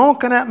me and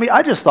honking at me.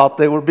 I just thought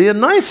they were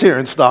being nice here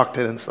in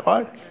Stockton. And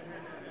so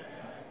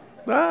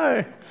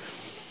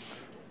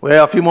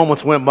well, a few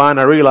moments went by and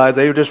I realized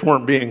they just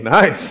weren't being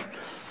nice.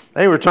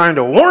 They were trying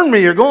to warn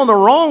me, you're going the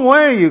wrong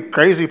way, you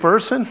crazy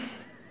person.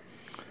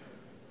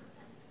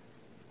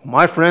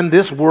 My friend,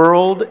 this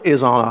world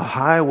is on a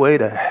highway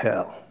to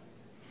hell.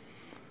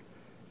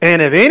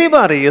 And if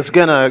anybody is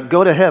going to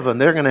go to heaven,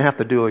 they're going to have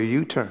to do a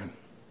U-turn.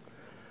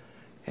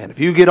 And if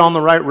you get on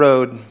the right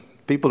road,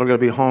 people are going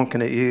to be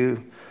honking at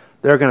you.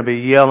 They're going to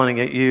be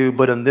yelling at you.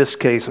 But in this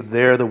case,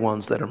 they're the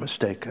ones that are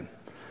mistaken.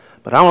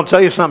 But I want to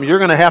tell you something. You're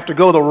going to have to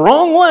go the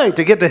wrong way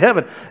to get to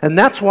heaven. And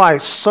that's why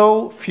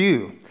so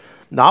few,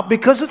 not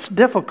because it's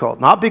difficult,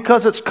 not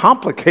because it's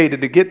complicated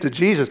to get to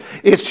Jesus.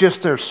 It's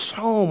just there's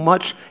so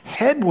much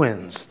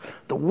headwinds.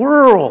 The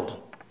world.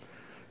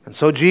 And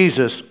so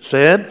Jesus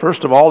said,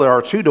 first of all, there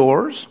are two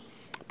doors,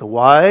 the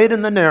wide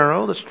and the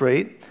narrow, the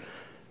straight.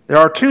 There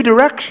are two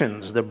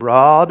directions, the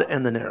broad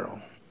and the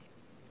narrow.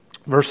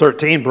 Verse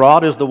 13,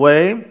 broad is the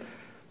way,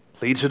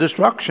 leads to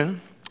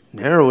destruction.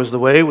 Narrow is the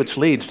way which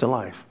leads to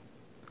life.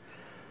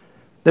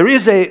 There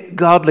is a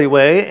godly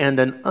way and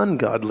an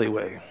ungodly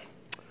way.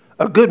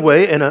 A good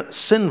way and a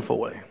sinful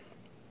way.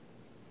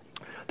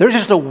 There's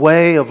just a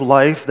way of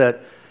life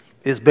that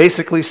is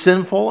basically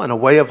sinful and a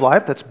way of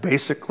life that's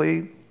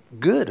basically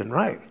good and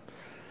right.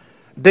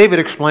 David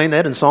explained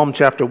that in Psalm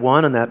chapter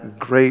 1 in that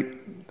great,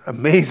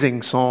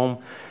 amazing psalm.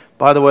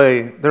 By the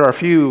way, there are a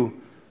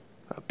few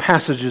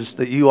passages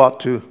that you ought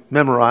to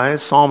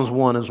memorize. Psalms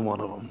 1 is one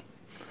of them.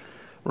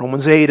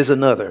 Romans 8 is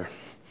another.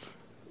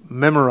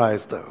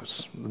 Memorize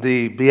those.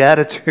 The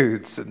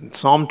Beatitudes and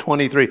Psalm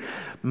 23.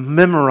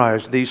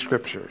 Memorize these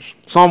scriptures.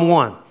 Psalm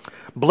 1.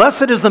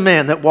 Blessed is the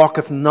man that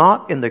walketh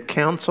not in the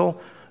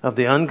counsel of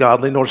the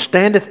ungodly, nor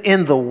standeth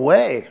in the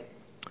way.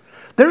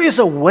 There is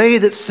a way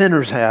that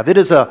sinners have. It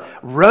is a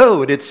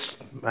road. It's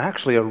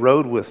actually a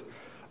road with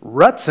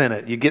ruts in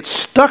it. You get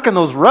stuck in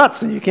those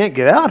ruts and you can't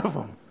get out of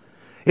them.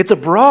 It's a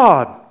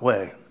broad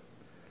way.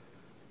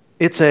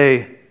 It's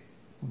a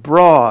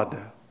broad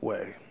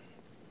way.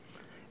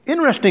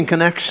 Interesting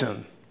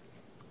connection.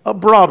 A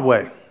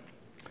Broadway.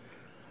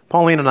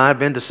 Pauline and I have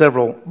been to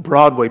several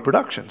Broadway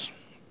productions.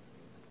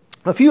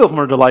 A few of them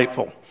are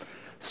delightful.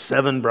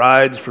 7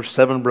 Brides for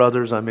 7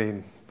 Brothers, I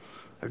mean,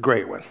 a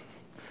great one.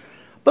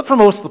 But for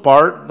most of the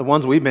part, the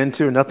ones we've been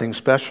to are nothing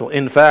special.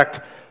 In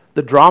fact,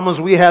 the dramas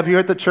we have here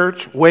at the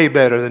church, way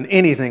better than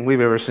anything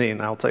we've ever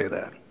seen, I'll tell you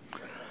that.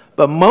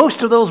 But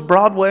most of those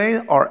Broadway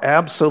are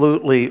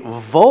absolutely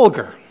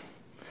vulgar.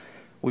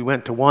 We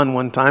went to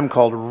one time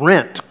called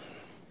Rent.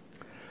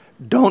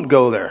 Don't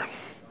go there.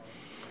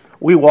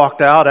 We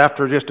walked out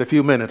after just a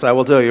few minutes, I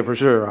will tell you for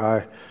sure.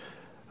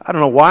 I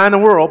don't know why in the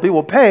world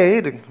people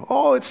paid.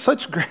 Oh, it's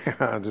such great.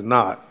 It's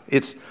not.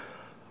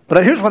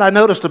 But here's what I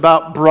noticed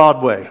about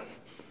Broadway.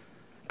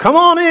 Come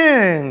on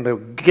in. The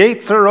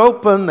gates are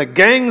open. The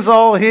gang's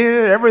all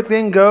here.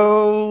 Everything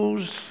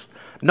goes.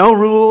 No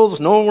rules,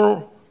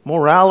 no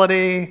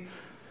morality.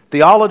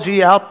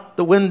 Theology out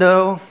the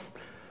window.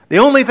 The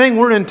only thing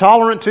we're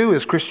intolerant to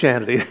is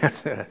Christianity.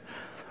 That's it.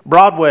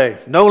 Broadway,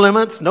 no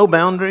limits, no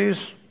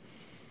boundaries.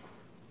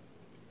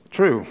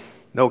 True.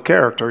 No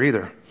character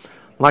either.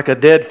 Like a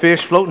dead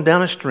fish floating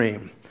down a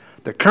stream.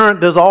 The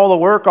current does all the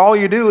work. All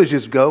you do is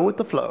just go with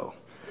the flow.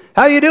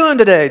 How you doing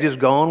today? Just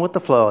going with the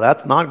flow.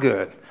 That's not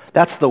good.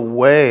 That's the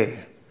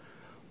way.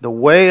 The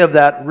way of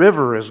that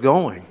river is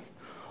going.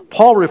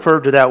 Paul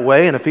referred to that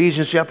way in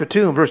Ephesians chapter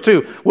 2 and verse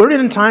 2. Where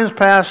in times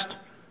past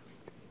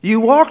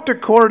you walked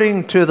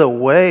according to the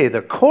way,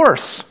 the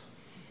course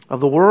of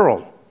the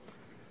world.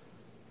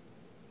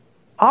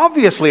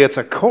 Obviously, it's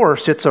a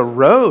course, it's a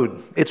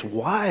road, it's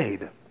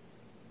wide.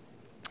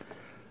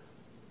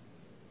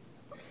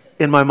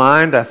 In my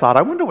mind, I thought,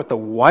 I wonder what the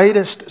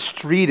widest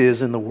street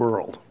is in the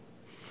world.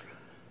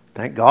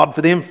 Thank God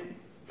for the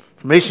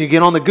information you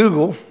get on the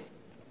Google.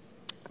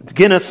 The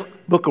Guinness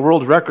Book of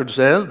World Records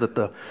says that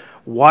the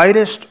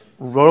widest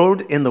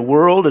road in the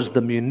world is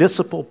the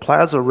Municipal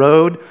Plaza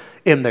Road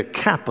in the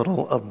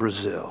capital of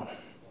Brazil.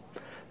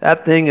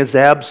 That thing is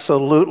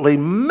absolutely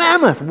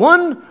mammoth.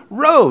 One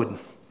road.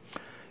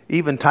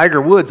 Even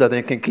Tiger Woods, I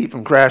think, can keep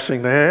from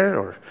crashing there,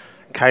 or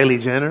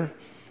Kylie Jenner.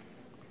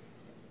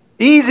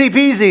 Easy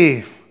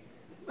peasy.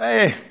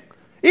 Hey,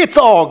 it's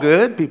all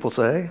good, people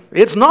say.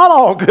 It's not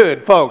all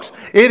good, folks.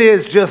 It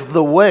is just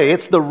the way.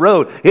 It's the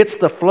road. It's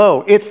the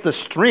flow. It's the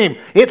stream.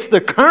 It's the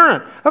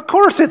current. Of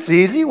course it's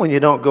easy when you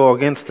don't go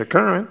against the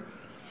current.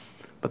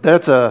 But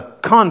that's a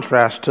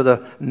contrast to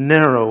the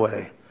narrow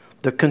way,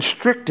 the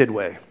constricted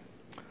way.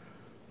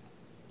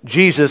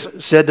 Jesus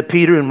said to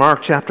Peter in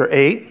Mark chapter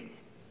 8,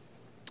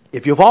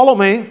 if you follow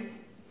me,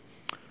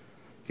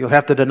 you'll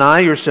have to deny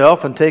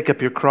yourself and take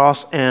up your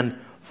cross and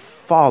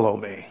follow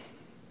me.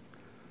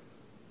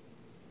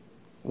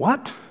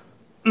 What?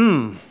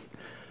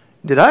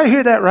 Did I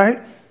hear that right?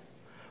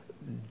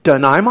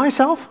 Deny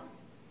myself?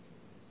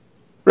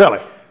 Really?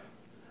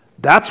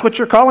 That's what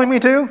you're calling me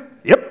to?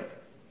 Yep.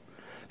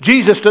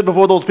 Jesus stood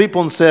before those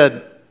people and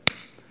said,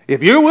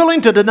 if you're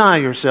willing to deny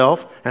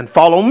yourself and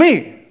follow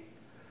me,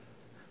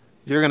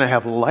 you're going to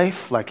have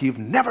life like you've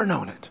never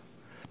known it.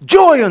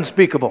 Joy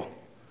unspeakable.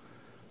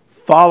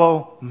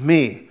 Follow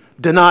me.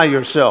 Deny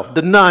yourself.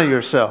 Deny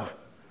yourself.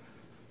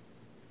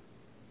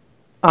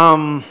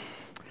 That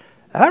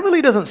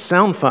really doesn't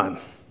sound fun.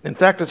 In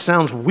fact, it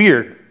sounds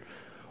weird.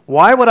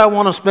 Why would I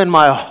want to spend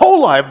my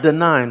whole life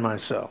denying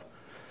myself?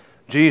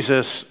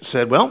 Jesus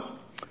said, well,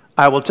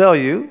 I will tell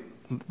you,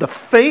 the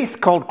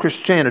faith called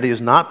Christianity is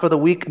not for the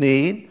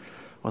weak-kneed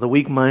or the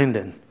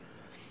weak-minded.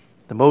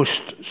 The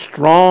most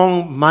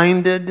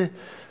strong-minded,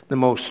 the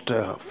most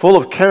full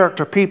of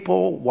character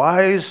people,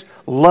 wise,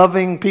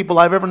 loving people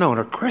I've ever known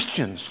are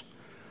Christians.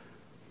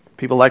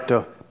 People like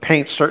to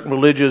paint certain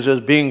religions as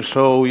being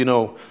so,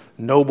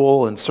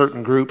 noble in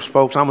certain groups.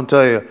 Folks, I'm going to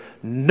tell you,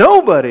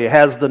 nobody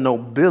has the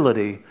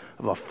nobility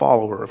of a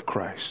follower of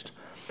Christ.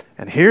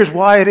 And here's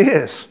why it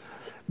is.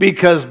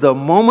 Because the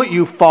moment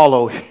you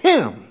follow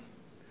Him,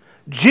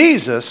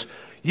 Jesus,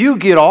 you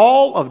get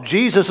all of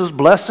Jesus'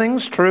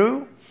 blessings,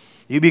 true.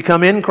 You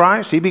become in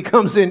Christ. He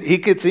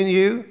gets in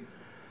you.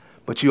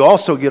 But you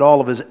also get all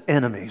of His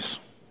enemies.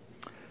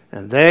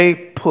 And they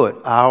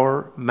put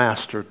our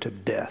master to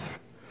death.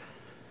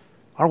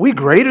 Are we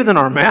greater than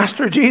our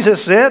master?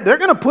 Jesus said. They're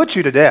going to put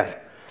you to death.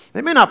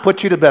 They may not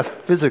put you to death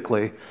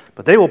physically,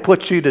 but they will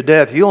put you to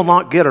death. You'll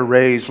not get a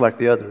raise like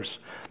the others.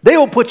 They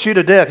will put you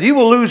to death. You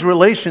will lose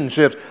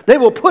relationships. They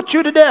will put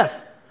you to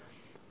death.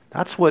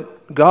 That's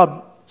what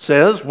God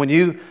says when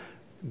you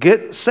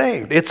get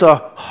saved. It's a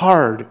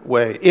hard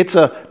way. It's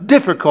a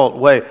difficult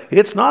way.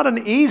 It's not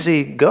an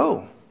easy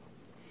go.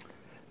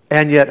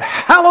 And yet,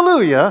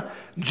 hallelujah,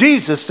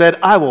 Jesus said,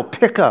 I will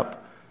pick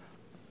up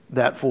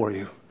that for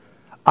you.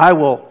 I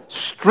will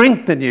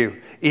strengthen you.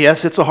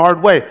 Yes, it's a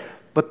hard way,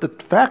 but the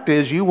fact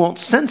is you won't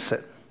sense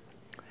it.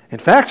 In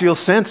fact, you'll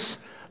sense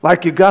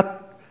like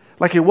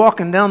you're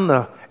walking down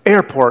the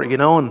airport,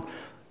 and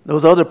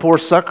those other poor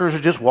suckers are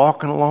just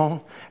walking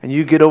along, and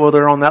you get over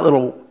there on that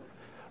little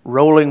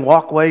rolling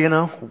walkway, you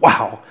know,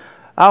 wow.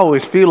 I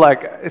always feel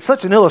like it's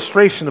such an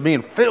illustration of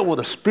being filled with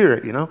the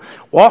Spirit, you know,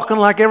 walking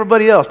like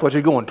everybody else, but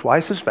you're going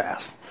twice as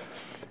fast.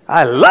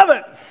 I love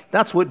it.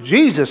 That's what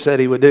Jesus said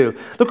he would do.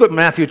 Look at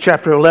Matthew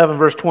chapter 11,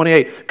 verse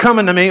 28. Come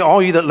unto me,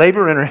 all you that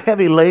labor and are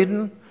heavy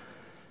laden,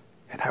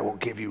 and I will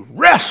give you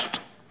rest.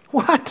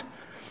 What?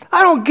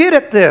 I don't get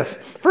at this.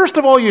 First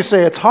of all, you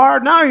say it's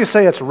hard. Now you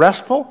say it's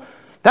restful.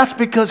 That's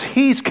because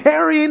he's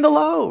carrying the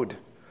load.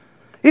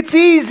 It's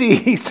easy,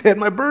 he said.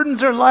 My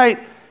burdens are light.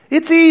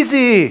 It's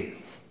easy.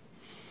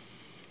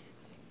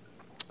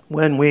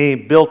 When we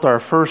built our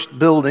first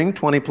building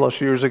 20 plus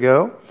years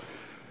ago,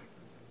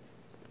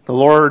 the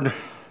Lord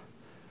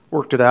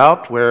worked it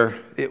out where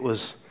it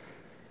was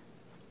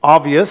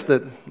obvious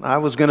that I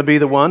was going to be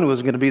the one who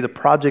was going to be the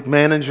project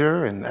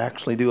manager and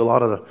actually do a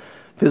lot of the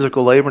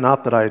physical labor.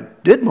 Not that I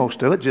did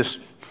most of it, just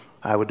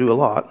I would do a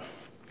lot.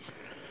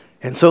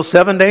 And so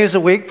 7 days a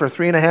week for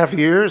 3.5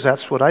 years,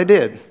 that's what I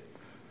did.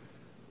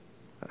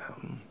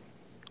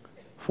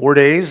 4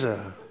 days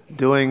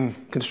doing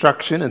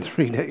construction and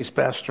 3 days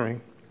pastoring.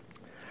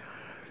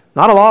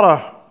 Not a lot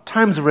of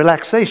times of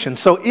relaxation.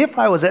 So if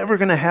I was ever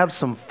going to have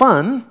some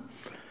fun,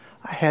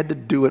 I had to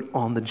do it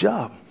on the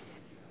job.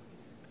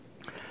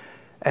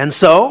 And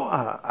so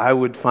I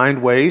would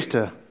find ways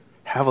to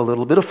have a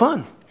little bit of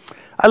fun.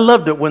 I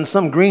loved it when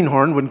some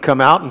greenhorn would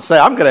come out and say,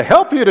 I'm going to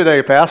help you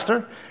today,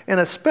 Pastor. And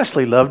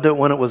especially loved it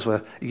when it was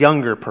a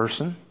younger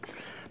person,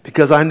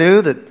 because I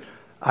knew that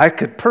I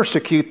could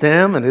persecute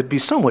them and it'd be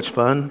so much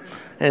fun.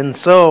 And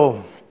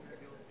so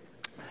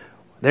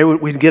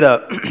we'd get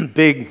a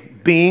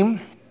big beam,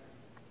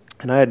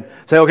 and I'd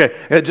say,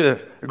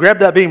 okay, grab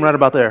that beam right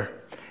about there.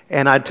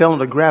 And I'd tell them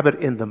to grab it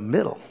in the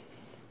middle.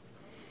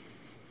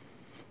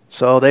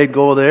 So they'd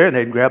go there and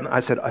they'd grab it. I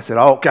said,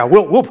 oh, okay,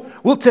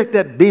 we'll take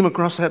that beam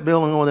across that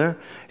building over there.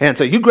 And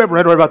so you grab it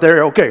right about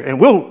there, okay, and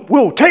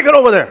we'll take it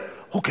over there.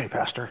 Okay,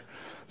 Pastor.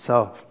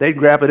 So they'd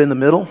grab it in the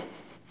middle,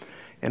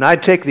 and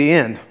I'd take the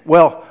end.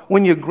 Well,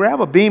 when you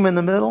grab a beam in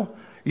the middle,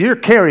 you're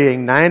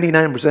carrying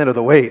 99% of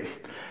the weight.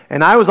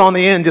 And I was on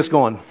the end just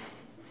going.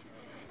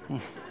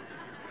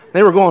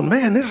 They were going,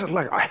 man, this is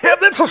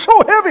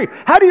so heavy.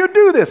 How do you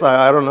do this?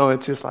 I don't know. I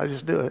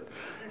just do it.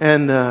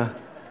 And,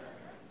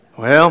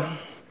 well,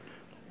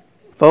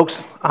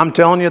 folks, I'm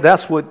telling you,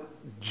 that's what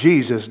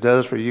Jesus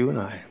does for you and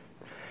I.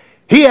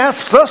 He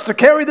asks us to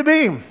carry the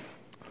beam.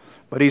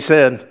 But he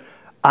said,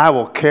 I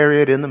will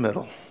carry it in the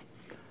middle.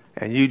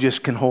 And you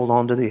just can hold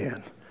on to the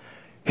end.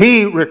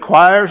 He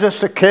requires us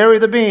to carry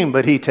the beam,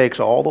 but he takes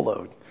all the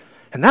load.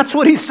 And that's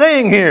what he's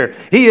saying here.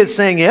 He is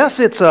saying, yes,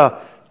 it's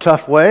a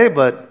tough way,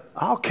 but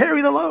I'll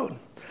carry the load.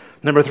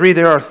 Number 3,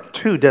 there are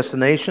 2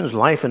 destinations,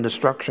 life and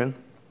destruction.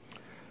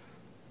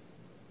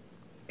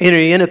 Enter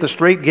in at the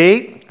straight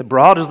gate. The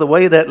broad is the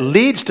way that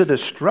leads to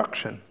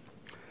destruction.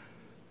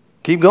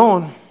 Keep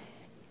going.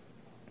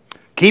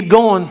 Keep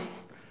going.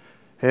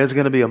 There's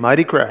going to be a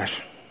mighty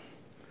crash.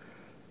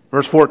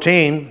 Verse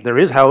 14, there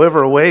is,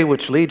 however, a way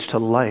which leads to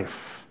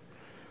life.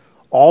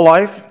 All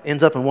life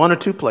ends up in one or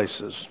 2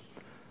 places.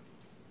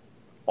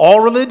 All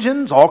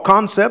religions, all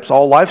concepts,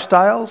 all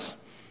lifestyles,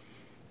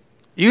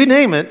 you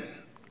name it,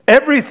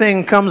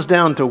 everything comes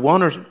down to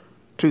 1 or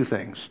 2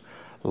 things: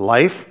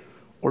 life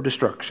or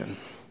destruction.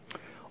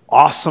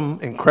 Awesome,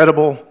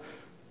 incredible,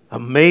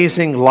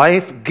 amazing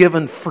life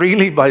given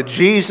freely by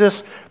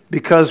Jesus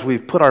because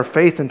we've put our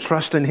faith and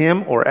trust in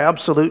him, or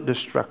absolute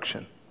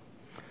destruction.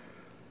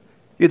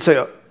 You'd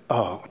say,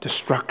 oh,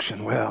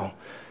 destruction. Well,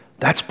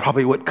 that's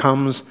probably what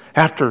comes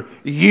after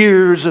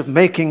years of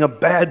making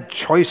of bad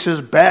choices,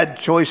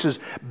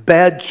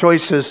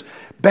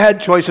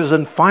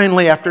 and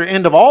finally, after the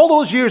end of all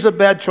those years of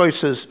bad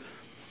choices,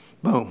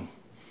 boom,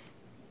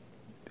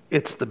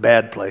 it's the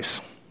bad place.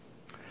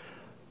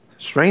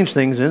 Strange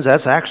thing is,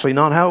 that's actually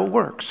not how it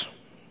works.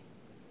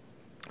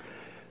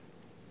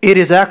 It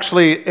is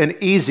actually an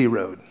easy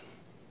road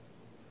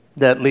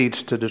that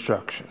leads to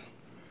destruction.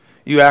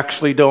 You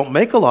actually don't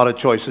make a lot of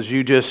choices.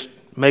 You just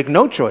make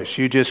no choice.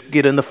 You just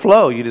get in the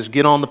flow. You just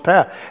get on the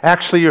path.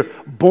 Actually, you're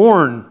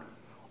born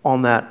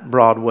on that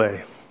broad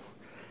way.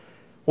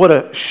 What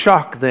a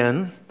shock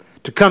then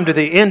to come to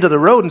the end of the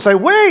road and say,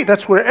 wait,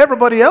 that's where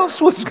everybody else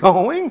was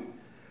going.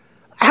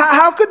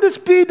 How could this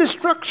be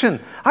destruction?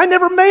 I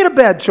never made a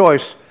bad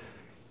choice.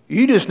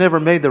 You just never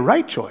made the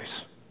right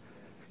choice.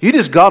 You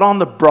just got on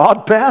the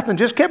broad path and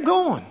just kept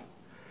going.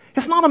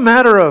 It's not a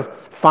matter of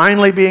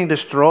finally being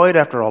destroyed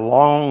after a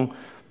long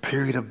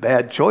period of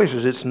bad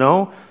choices.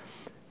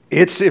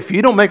 It's if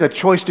you don't make a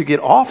choice to get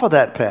off of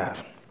that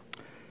path.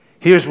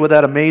 Here's what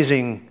that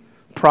amazing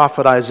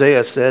prophet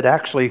Isaiah said,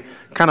 actually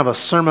kind of a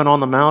Sermon on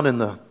the Mount in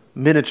the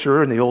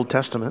miniature in the Old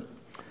Testament.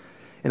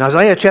 In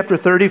Isaiah chapter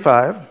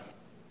 35,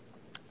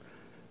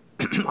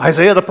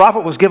 Isaiah the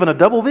prophet was given a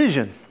double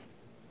vision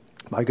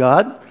by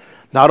God,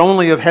 not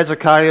only of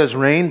Hezekiah's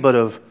reign, but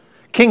of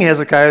King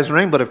Hezekiah's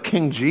reign, but of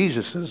King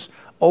Jesus'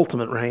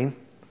 ultimate reign.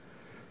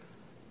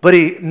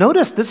 But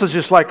notice this is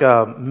just like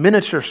a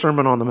miniature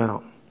Sermon on the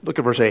Mount. Look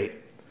at verse 8.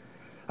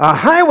 A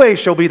highway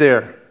shall be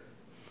there,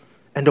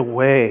 and a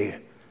way.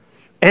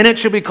 And it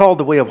should be called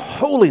the way of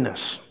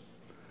holiness.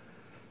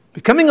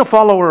 Becoming a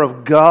follower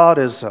of God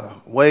is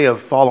a way of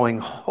following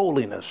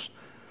holiness.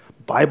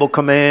 Bible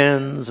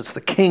commands, it's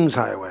the King's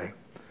highway.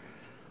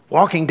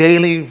 Walking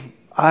daily,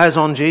 eyes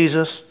on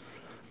Jesus.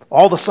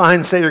 All the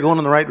signs say you're going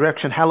in the right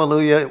direction.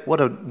 Hallelujah.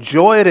 What a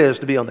joy it is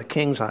to be on the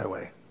King's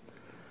highway.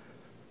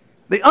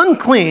 The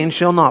unclean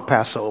shall not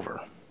pass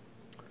over.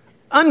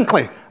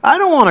 Unclean. I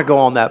don't want to go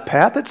on that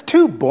path. It's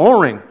too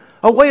boring.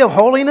 A way of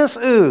holiness?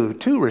 Ooh,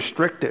 too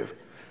restrictive.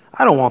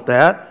 I don't want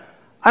that.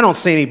 I don't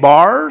see any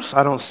bars.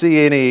 I don't see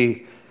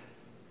any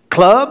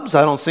clubs.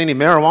 I don't see any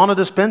marijuana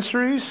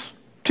dispensaries.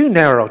 Too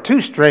narrow,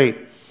 too straight.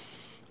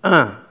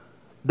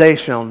 They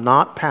shall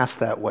not pass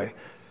that way.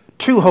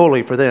 Too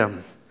holy for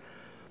them.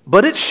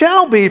 But it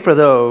shall be for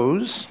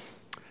those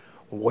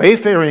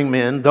wayfaring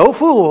men, though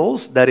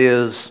fools, that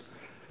is,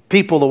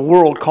 people the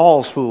world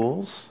calls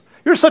fools.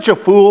 You're such a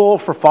fool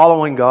for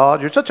following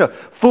God. You're such a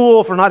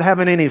fool for not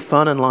having any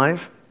fun in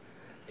life.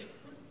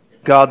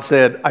 God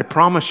said, I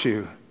promise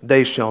you,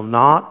 they shall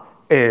not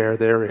err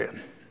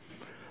therein.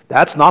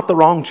 That's not the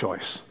wrong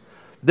choice.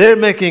 They're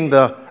making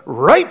the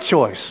right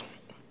choice,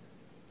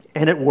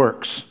 and it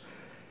works.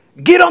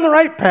 Get on the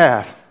right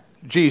path,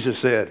 Jesus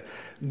said.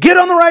 Get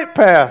on the right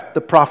path,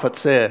 the prophet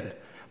said.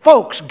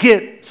 Folks,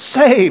 get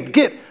saved,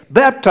 get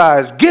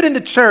baptized, get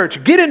into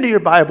church, get into your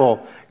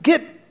Bible,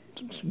 get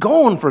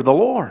going for the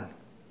Lord.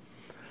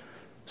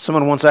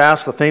 Someone once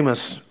asked the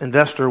famous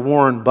investor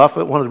Warren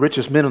Buffett, one of the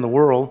richest men in the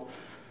world,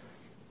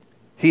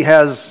 he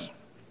has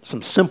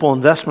some simple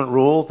investment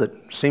rules that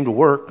seem to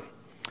work.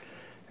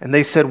 And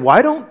they said,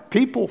 why don't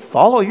people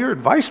follow your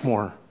advice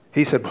more?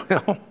 He said,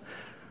 well,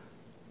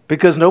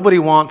 because nobody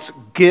wants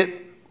get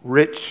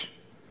rich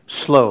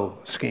slow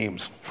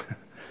schemes.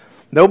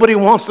 Nobody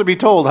wants to be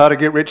told how to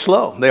get rich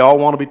slow. They all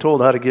want to be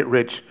told how to get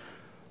rich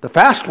the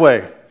fast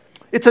way.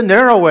 It's a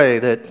narrow way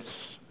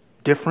that's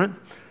different.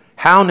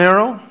 How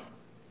narrow?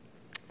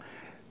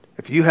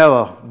 If you have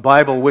a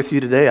Bible with you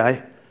today,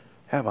 I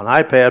have an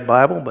iPad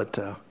Bible, but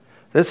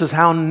this is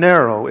how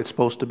narrow it's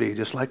supposed to be,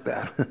 just like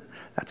that.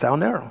 That's how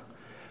narrow.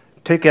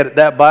 Take at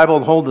that Bible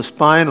and hold the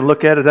spine and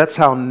look at it. That's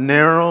how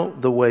narrow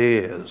the way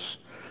is.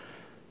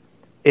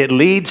 It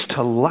leads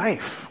to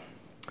life.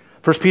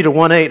 1 Peter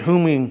 1:8,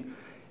 whom we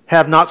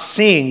have not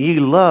seen, ye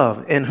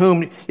love, and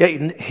whom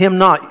yet him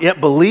not,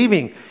 yet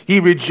believing, ye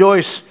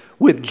rejoice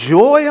with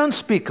joy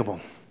unspeakable.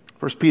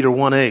 1 Peter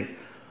 1:8,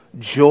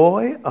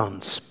 joy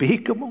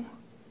unspeakable.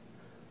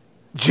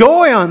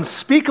 Joy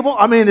unspeakable.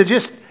 I mean,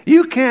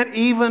 you can't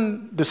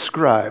even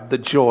describe the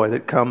joy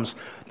that comes,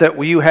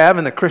 that you have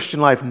in the Christian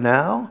life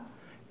now,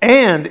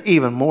 and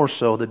even more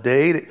so the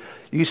day that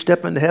you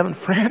step into heaven,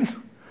 friend.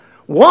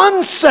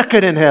 1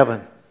 second in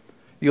heaven,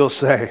 you'll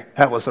say,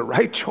 that was the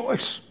right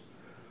choice.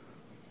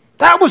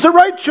 That was the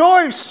right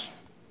choice.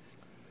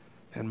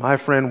 And my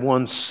friend,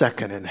 1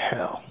 second in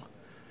hell,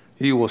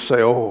 you will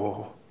say,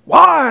 oh,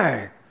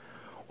 why?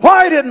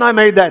 Why didn't I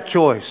make that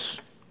choice?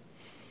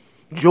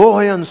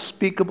 Joy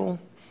unspeakable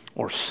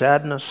or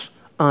sadness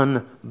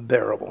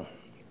unbearable.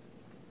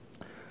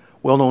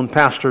 Well-known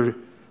pastor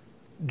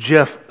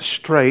Jeff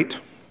Strait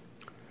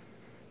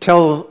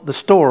tells the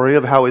story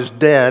of how his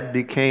dad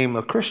became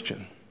a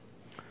Christian.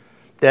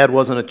 Dad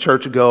wasn't a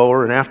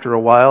churchgoer, and after a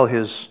while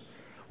his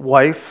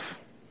wife,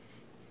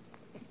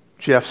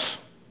 Jeff's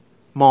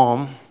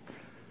mom,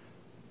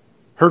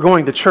 her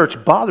going to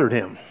church bothered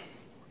him.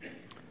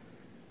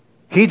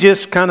 He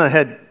just kind of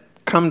had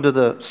come to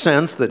the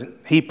sense that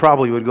he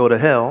probably would go to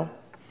hell,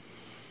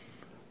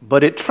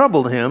 but it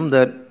troubled him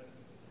that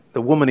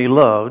the woman he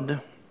loved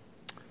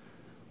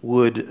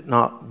would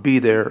not be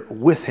there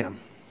with him.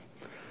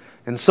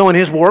 And so in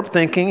his warped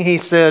thinking, he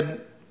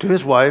said to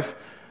his wife,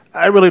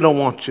 I really don't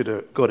want you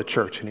to go to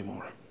church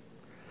anymore.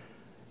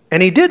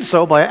 And he did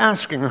so by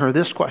asking her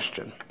this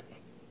question.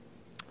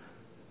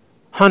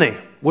 Honey,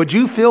 would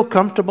you feel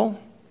comfortable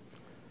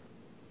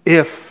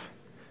if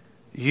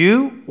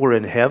you were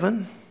in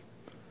heaven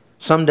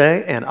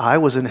someday and I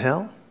was in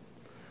hell?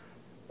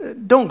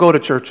 Don't go to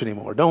church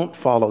anymore. Don't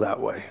follow that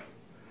way.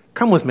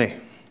 Come with me.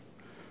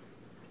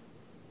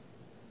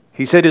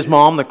 He said his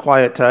mom, the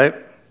quiet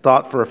type,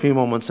 thought for a few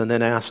moments and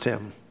then asked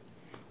him,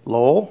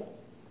 Lowell,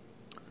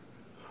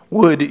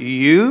 would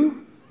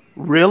you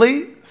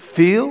really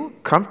feel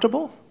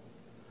comfortable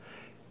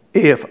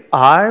if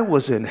I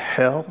was in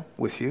hell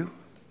with you?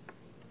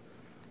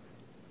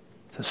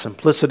 The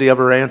simplicity of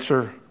her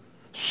answer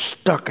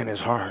stuck in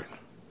his heart,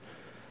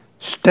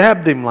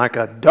 stabbed him like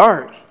a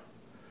dart.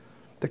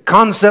 The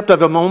concept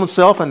of his own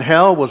self in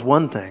hell was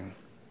one thing,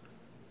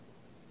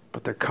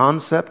 but the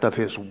concept of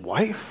his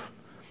wife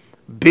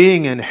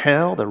being in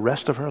hell the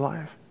rest of her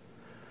life,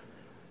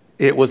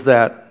 it was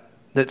that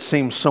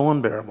seemed so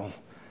unbearable.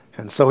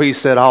 And so he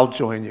said, I'll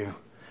join you.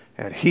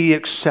 And he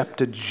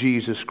accepted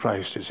Jesus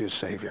Christ as his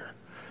Savior.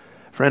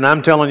 Friend,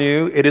 I'm telling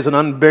you, it is an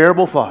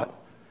unbearable thought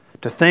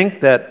to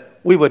think that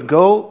we would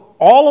go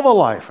all of a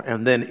life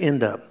and then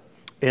end up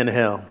in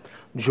hell.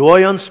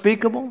 Joy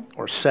unspeakable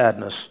or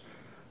sadness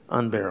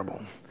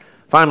unbearable.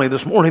 Finally,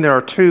 this morning there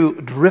are two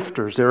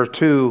drifters. There are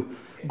two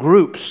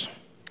groups,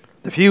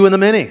 the few and the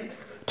many.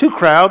 Two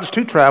crowds,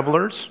 two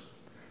travelers.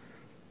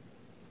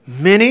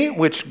 Many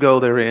which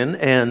go therein,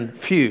 and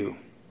few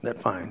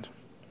that find.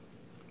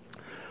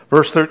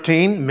 Verse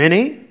 13,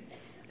 many,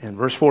 and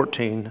verse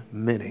 14,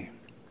 many.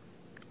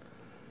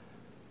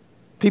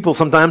 People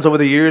sometimes over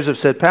the years have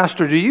said,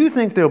 Pastor, do you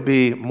think there'll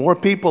be more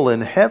people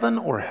in heaven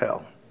or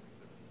hell?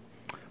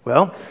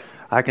 Well,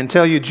 I can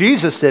tell you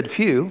Jesus said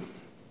few.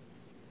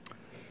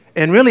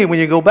 And really, when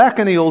you go back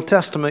in the Old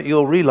Testament,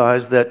 you'll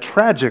realize that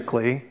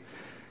tragically,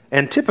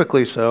 and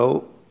typically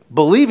so,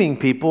 believing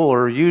people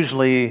are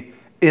usually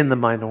in the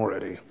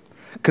minority.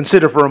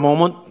 Consider for a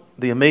moment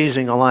the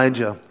amazing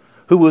Elijah,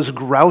 who was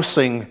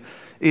grousing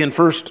in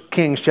 1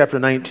 Kings chapter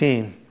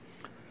 19.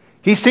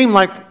 He said,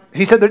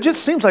 there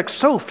just seems like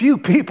so few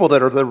people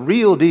that are the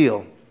real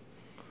deal.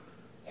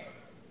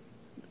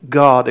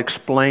 God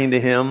explained to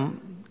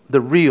him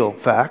the real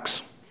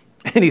facts,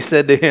 and he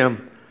said to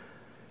him,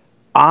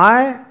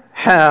 I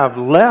have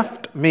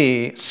left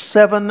me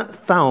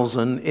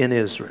 7,000 in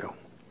Israel,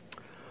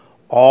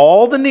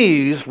 all the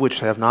knees which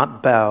have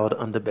not bowed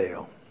unto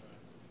Baal.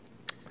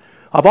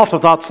 I've often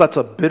thought that's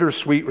a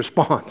bittersweet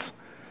response.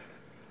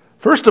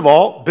 First of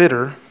all,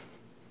 bitter,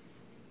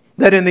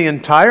 that in the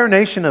entire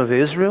nation of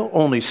Israel,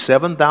 only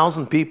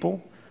 7,000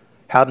 people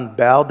hadn't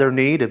bowed their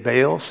knee to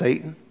Baal,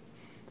 Satan.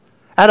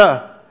 Out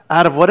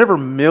of whatever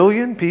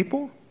million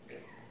people,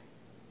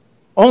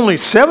 only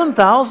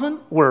 7,000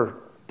 were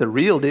the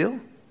real deal.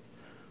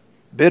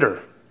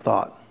 Bitter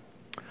thought.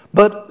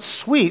 But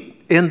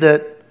sweet in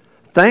that,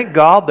 thank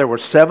God there were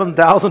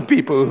 7,000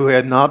 people who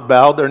had not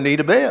bowed their knee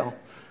to Baal.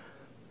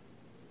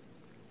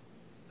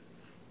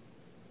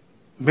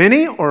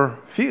 Many or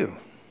few?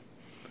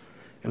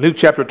 In Luke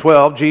chapter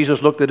 12,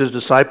 Jesus looked at his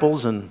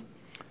disciples, and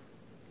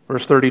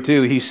verse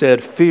 32, he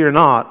said, Fear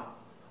not,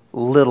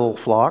 little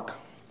flock.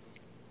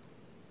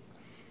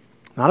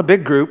 Not a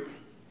big group,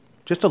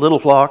 just a little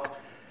flock.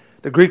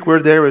 The Greek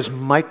word there is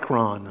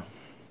micron,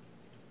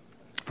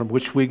 from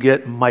which we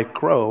get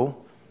micro,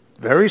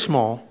 very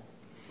small.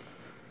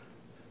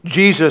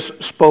 Jesus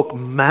spoke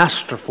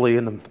masterfully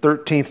in the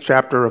 13th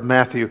chapter of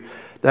Matthew,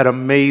 that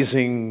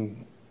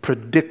amazing,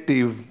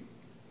 predictive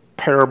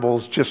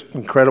parables, just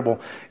incredible.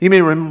 You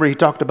may remember he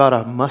talked about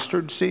a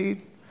mustard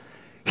seed.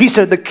 He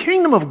said the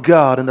kingdom of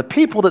God and the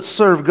people that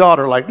serve God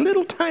are like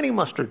little tiny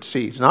mustard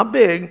seeds. Not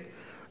big,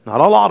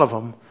 not a lot of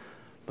them,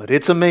 but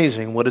it's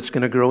amazing what it's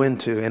going to grow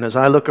into. And as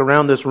I look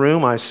around this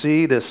room, I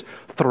see this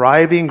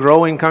thriving,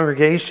 growing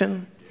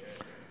congregation,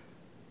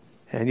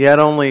 and yet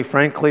only,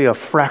 frankly, a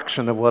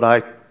fraction of what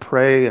I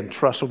pray and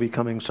trust will be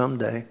coming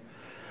someday.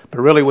 But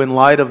really, in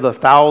light of the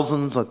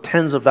thousands,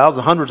 tens of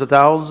thousands, hundreds of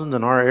thousands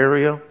in our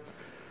area,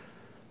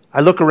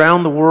 I look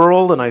around the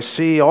world and I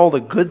see all the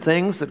good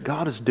things that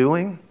God is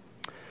doing.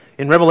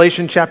 In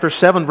Revelation chapter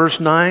 7, verse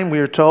 9, we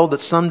are told that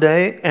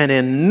someday an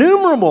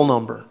innumerable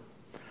number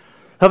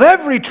of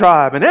every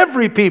tribe and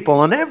every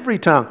people and every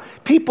tongue,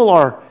 people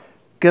are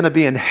going to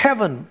be in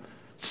heaven.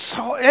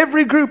 So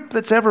every group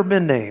that's ever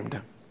been named.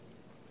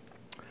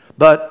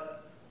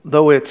 But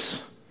though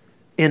it's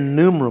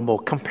innumerable,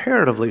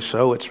 comparatively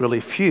so, it's really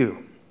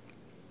few.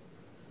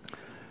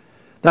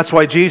 That's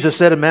why Jesus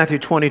said in Matthew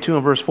 22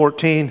 and verse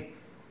 14,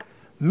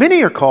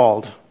 many are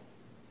called,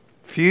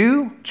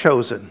 few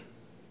chosen.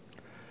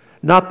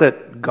 Not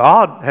that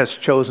God has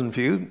chosen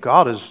few.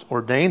 God has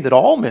ordained that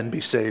all men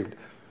be saved,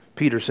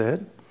 Peter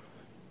said.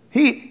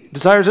 He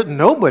desires that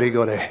nobody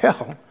go to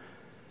hell.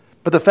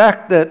 But the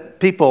fact that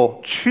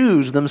people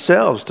choose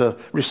themselves to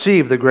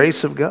receive the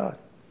grace of God.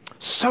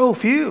 So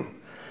few.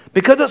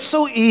 Because it's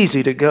so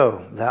easy to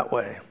go that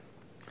way.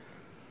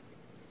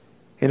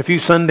 In a few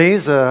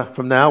Sundays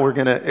from now, we're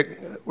going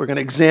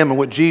to examine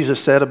what Jesus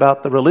said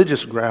about the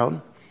religious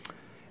crowd.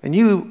 And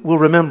you will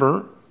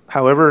remember,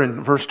 however,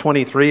 in verse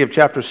 23 of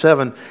chapter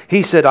 7,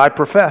 he said, I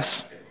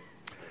profess.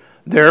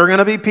 There are going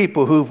to be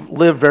people who've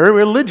lived very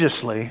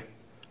religiously,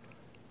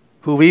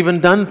 who've even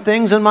done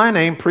things in my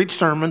name, preached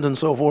sermons and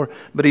so forth.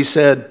 But he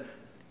said,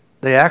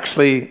 they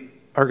actually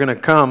are going to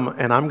come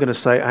and I'm going to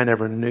say, I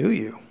never knew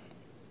you.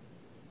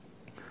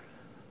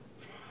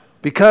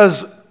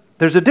 Because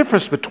there's a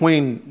difference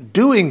between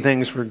doing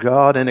things for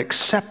God and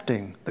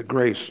accepting the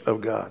grace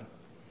of God.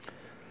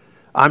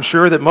 I'm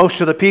sure that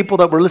most of the people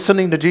that were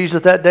listening to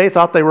Jesus that day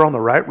thought they were on the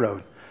right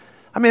road.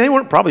 I mean, they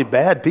weren't probably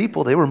bad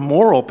people. They were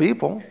moral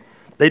people.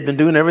 They'd been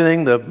doing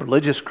everything, the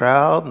religious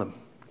crowd, and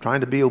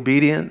trying to be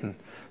obedient and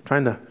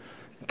trying to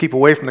keep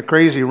away from the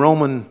crazy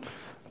Roman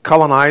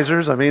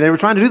colonizers. I mean, they were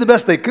trying to do the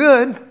best they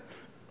could.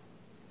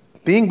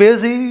 Being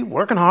busy,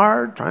 working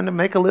hard, trying to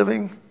make a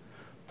living.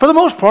 For the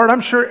most part,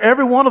 I'm sure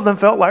every one of them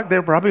felt like they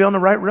were probably on the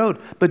right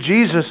road. But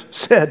Jesus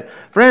said,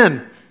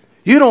 friend,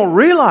 you don't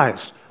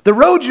realize the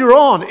road you're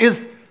on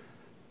is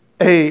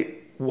a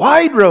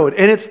wide road,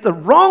 and it's the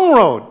wrong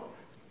road.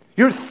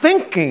 You're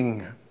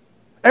thinking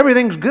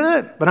everything's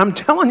good, but I'm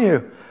telling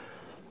you,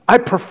 I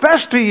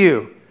profess to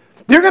you,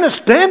 you're going to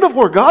stand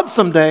before God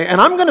someday,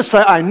 and I'm going to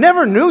say, I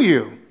never knew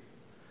you.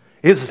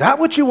 Is that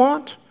what you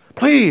want?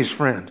 Please,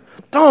 friend,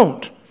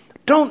 Don't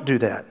do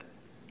that.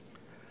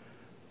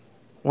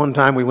 One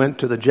time we went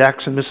to the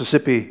Jackson,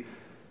 Mississippi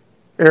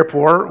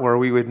airport where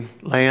we would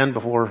land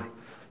before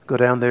go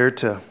down there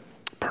to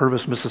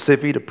Purvis,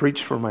 Mississippi to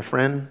preach for my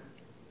friend.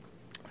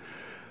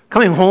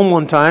 Coming home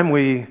one time,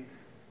 we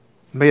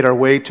made our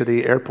way to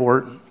the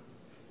airport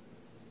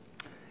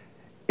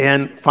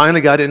and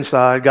finally got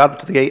inside, got up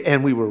to the gate,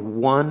 and we were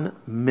 1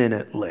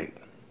 minute late.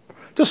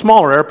 It's a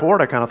smaller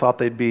airport. I kind of thought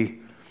they'd be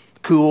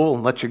cool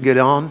and let you get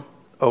on.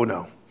 Oh,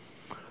 no.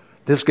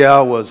 This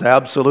gal was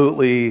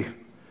absolutely,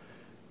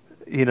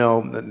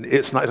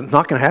 it's not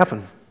going to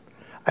happen.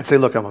 I'd say,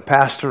 look, I'm a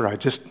pastor. I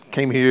just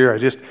came here.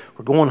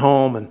 We're going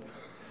home. And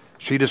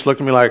she just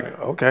looked at me like,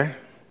 okay,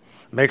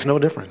 makes no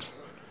difference.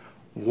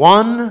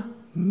 1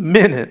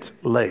 minute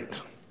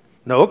late.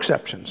 No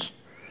exceptions.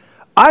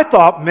 I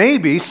thought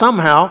maybe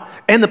somehow,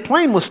 and the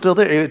plane was still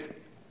there.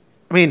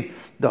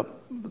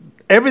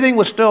 Everything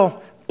was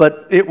still,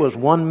 but it was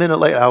 1 minute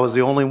late. I was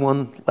the only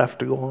one left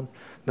to go on.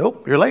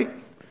 Nope, you're late.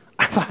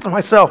 I thought to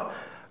myself,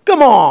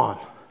 come on.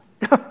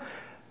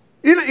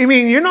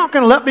 You're not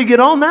going to let me get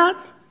on that?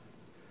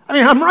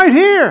 I'm right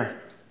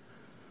here.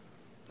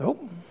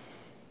 Nope.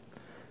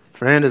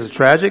 Friend, it's a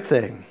tragic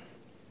thing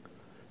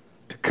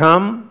to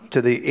come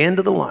to the end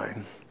of the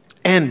line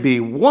and be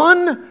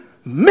 1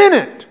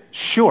 minute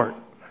short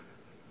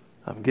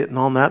of getting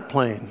on that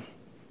plane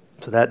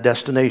to that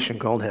destination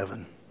called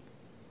heaven.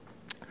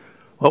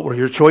 What will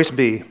your choice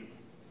be?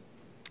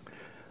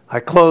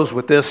 I close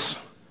with this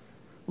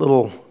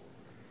little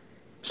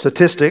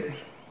statistic.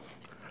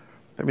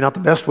 Maybe not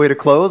the best way to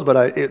close,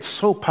 but it's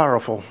so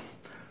powerful.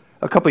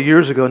 A couple of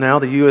years ago now,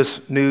 the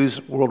U.S.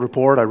 News World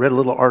Report, I read a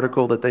little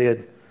article that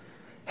they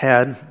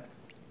had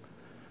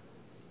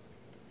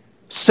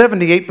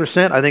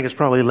 78%, I think it's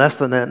probably less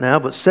than that now,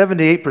 but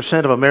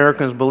 78% of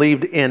Americans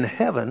believed in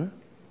heaven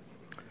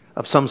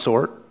of some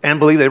sort and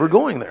believed they were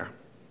going there.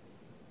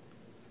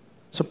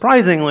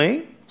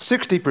 Surprisingly,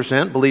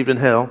 60% believed in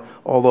hell,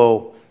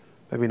 although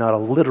maybe not a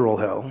literal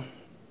hell.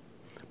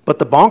 But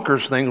the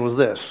bonkers thing was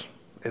this.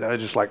 And I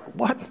was just like,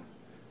 what?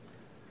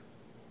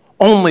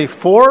 Only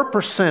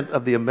 4%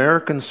 of the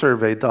Americans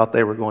surveyed thought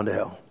they were going to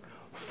hell.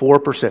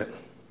 4%.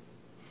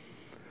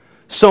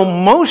 So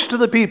most of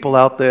the people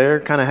out there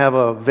kind of have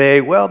a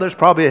vague, well, there's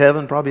probably a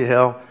heaven, probably a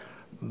hell,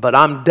 but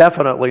I'm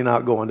definitely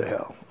not going to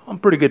hell. I'm a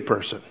pretty good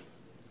person.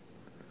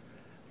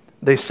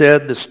 They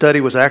said the study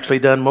was actually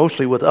done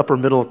mostly with upper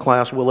middle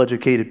class,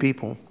 well-educated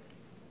people.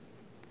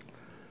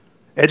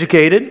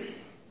 Educated,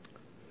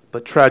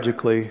 but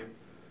tragically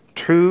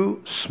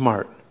too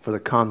smart for the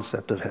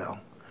concept of hell.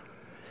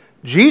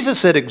 Jesus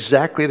said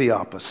exactly the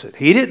opposite.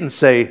 He didn't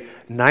say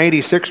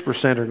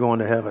 96% are going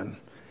to heaven.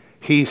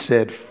 He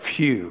said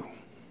few.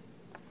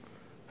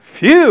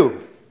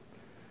 Few.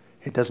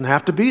 It doesn't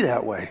have to be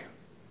that way.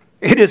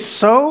 It is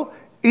so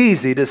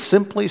easy to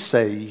simply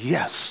say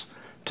yes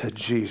to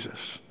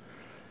Jesus.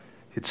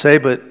 You'd say,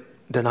 but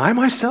deny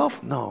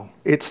myself? No.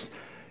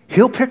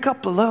 He'll pick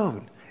up the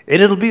load.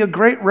 And it'll be a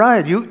great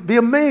ride. You'd be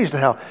amazed at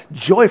how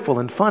joyful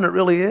and fun it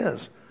really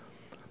is.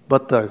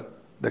 But the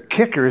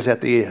kicker is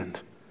at the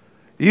end.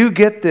 You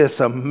get this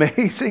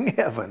amazing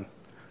heaven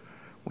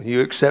when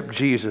you accept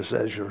Jesus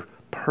as your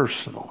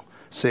personal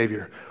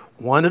Savior.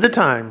 One at a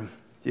time,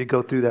 you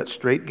go through that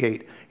straight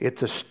gate.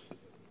 It's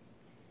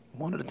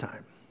one at a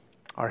time.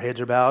 Our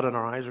heads are bowed and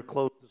our eyes are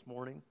closed this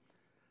morning.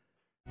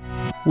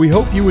 We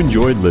hope you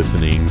enjoyed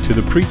listening to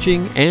the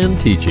preaching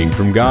and teaching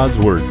from God's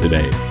Word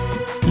today.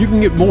 You can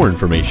get more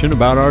information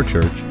about our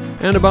church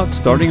and about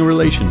starting a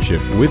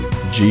relationship with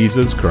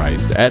Jesus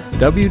Christ at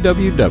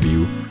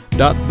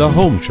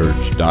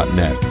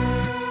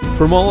www.thehomechurch.net.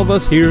 From all of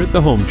us here at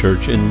the Home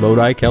Church in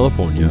Lodi,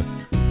 California,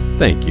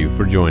 thank you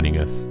for joining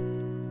us.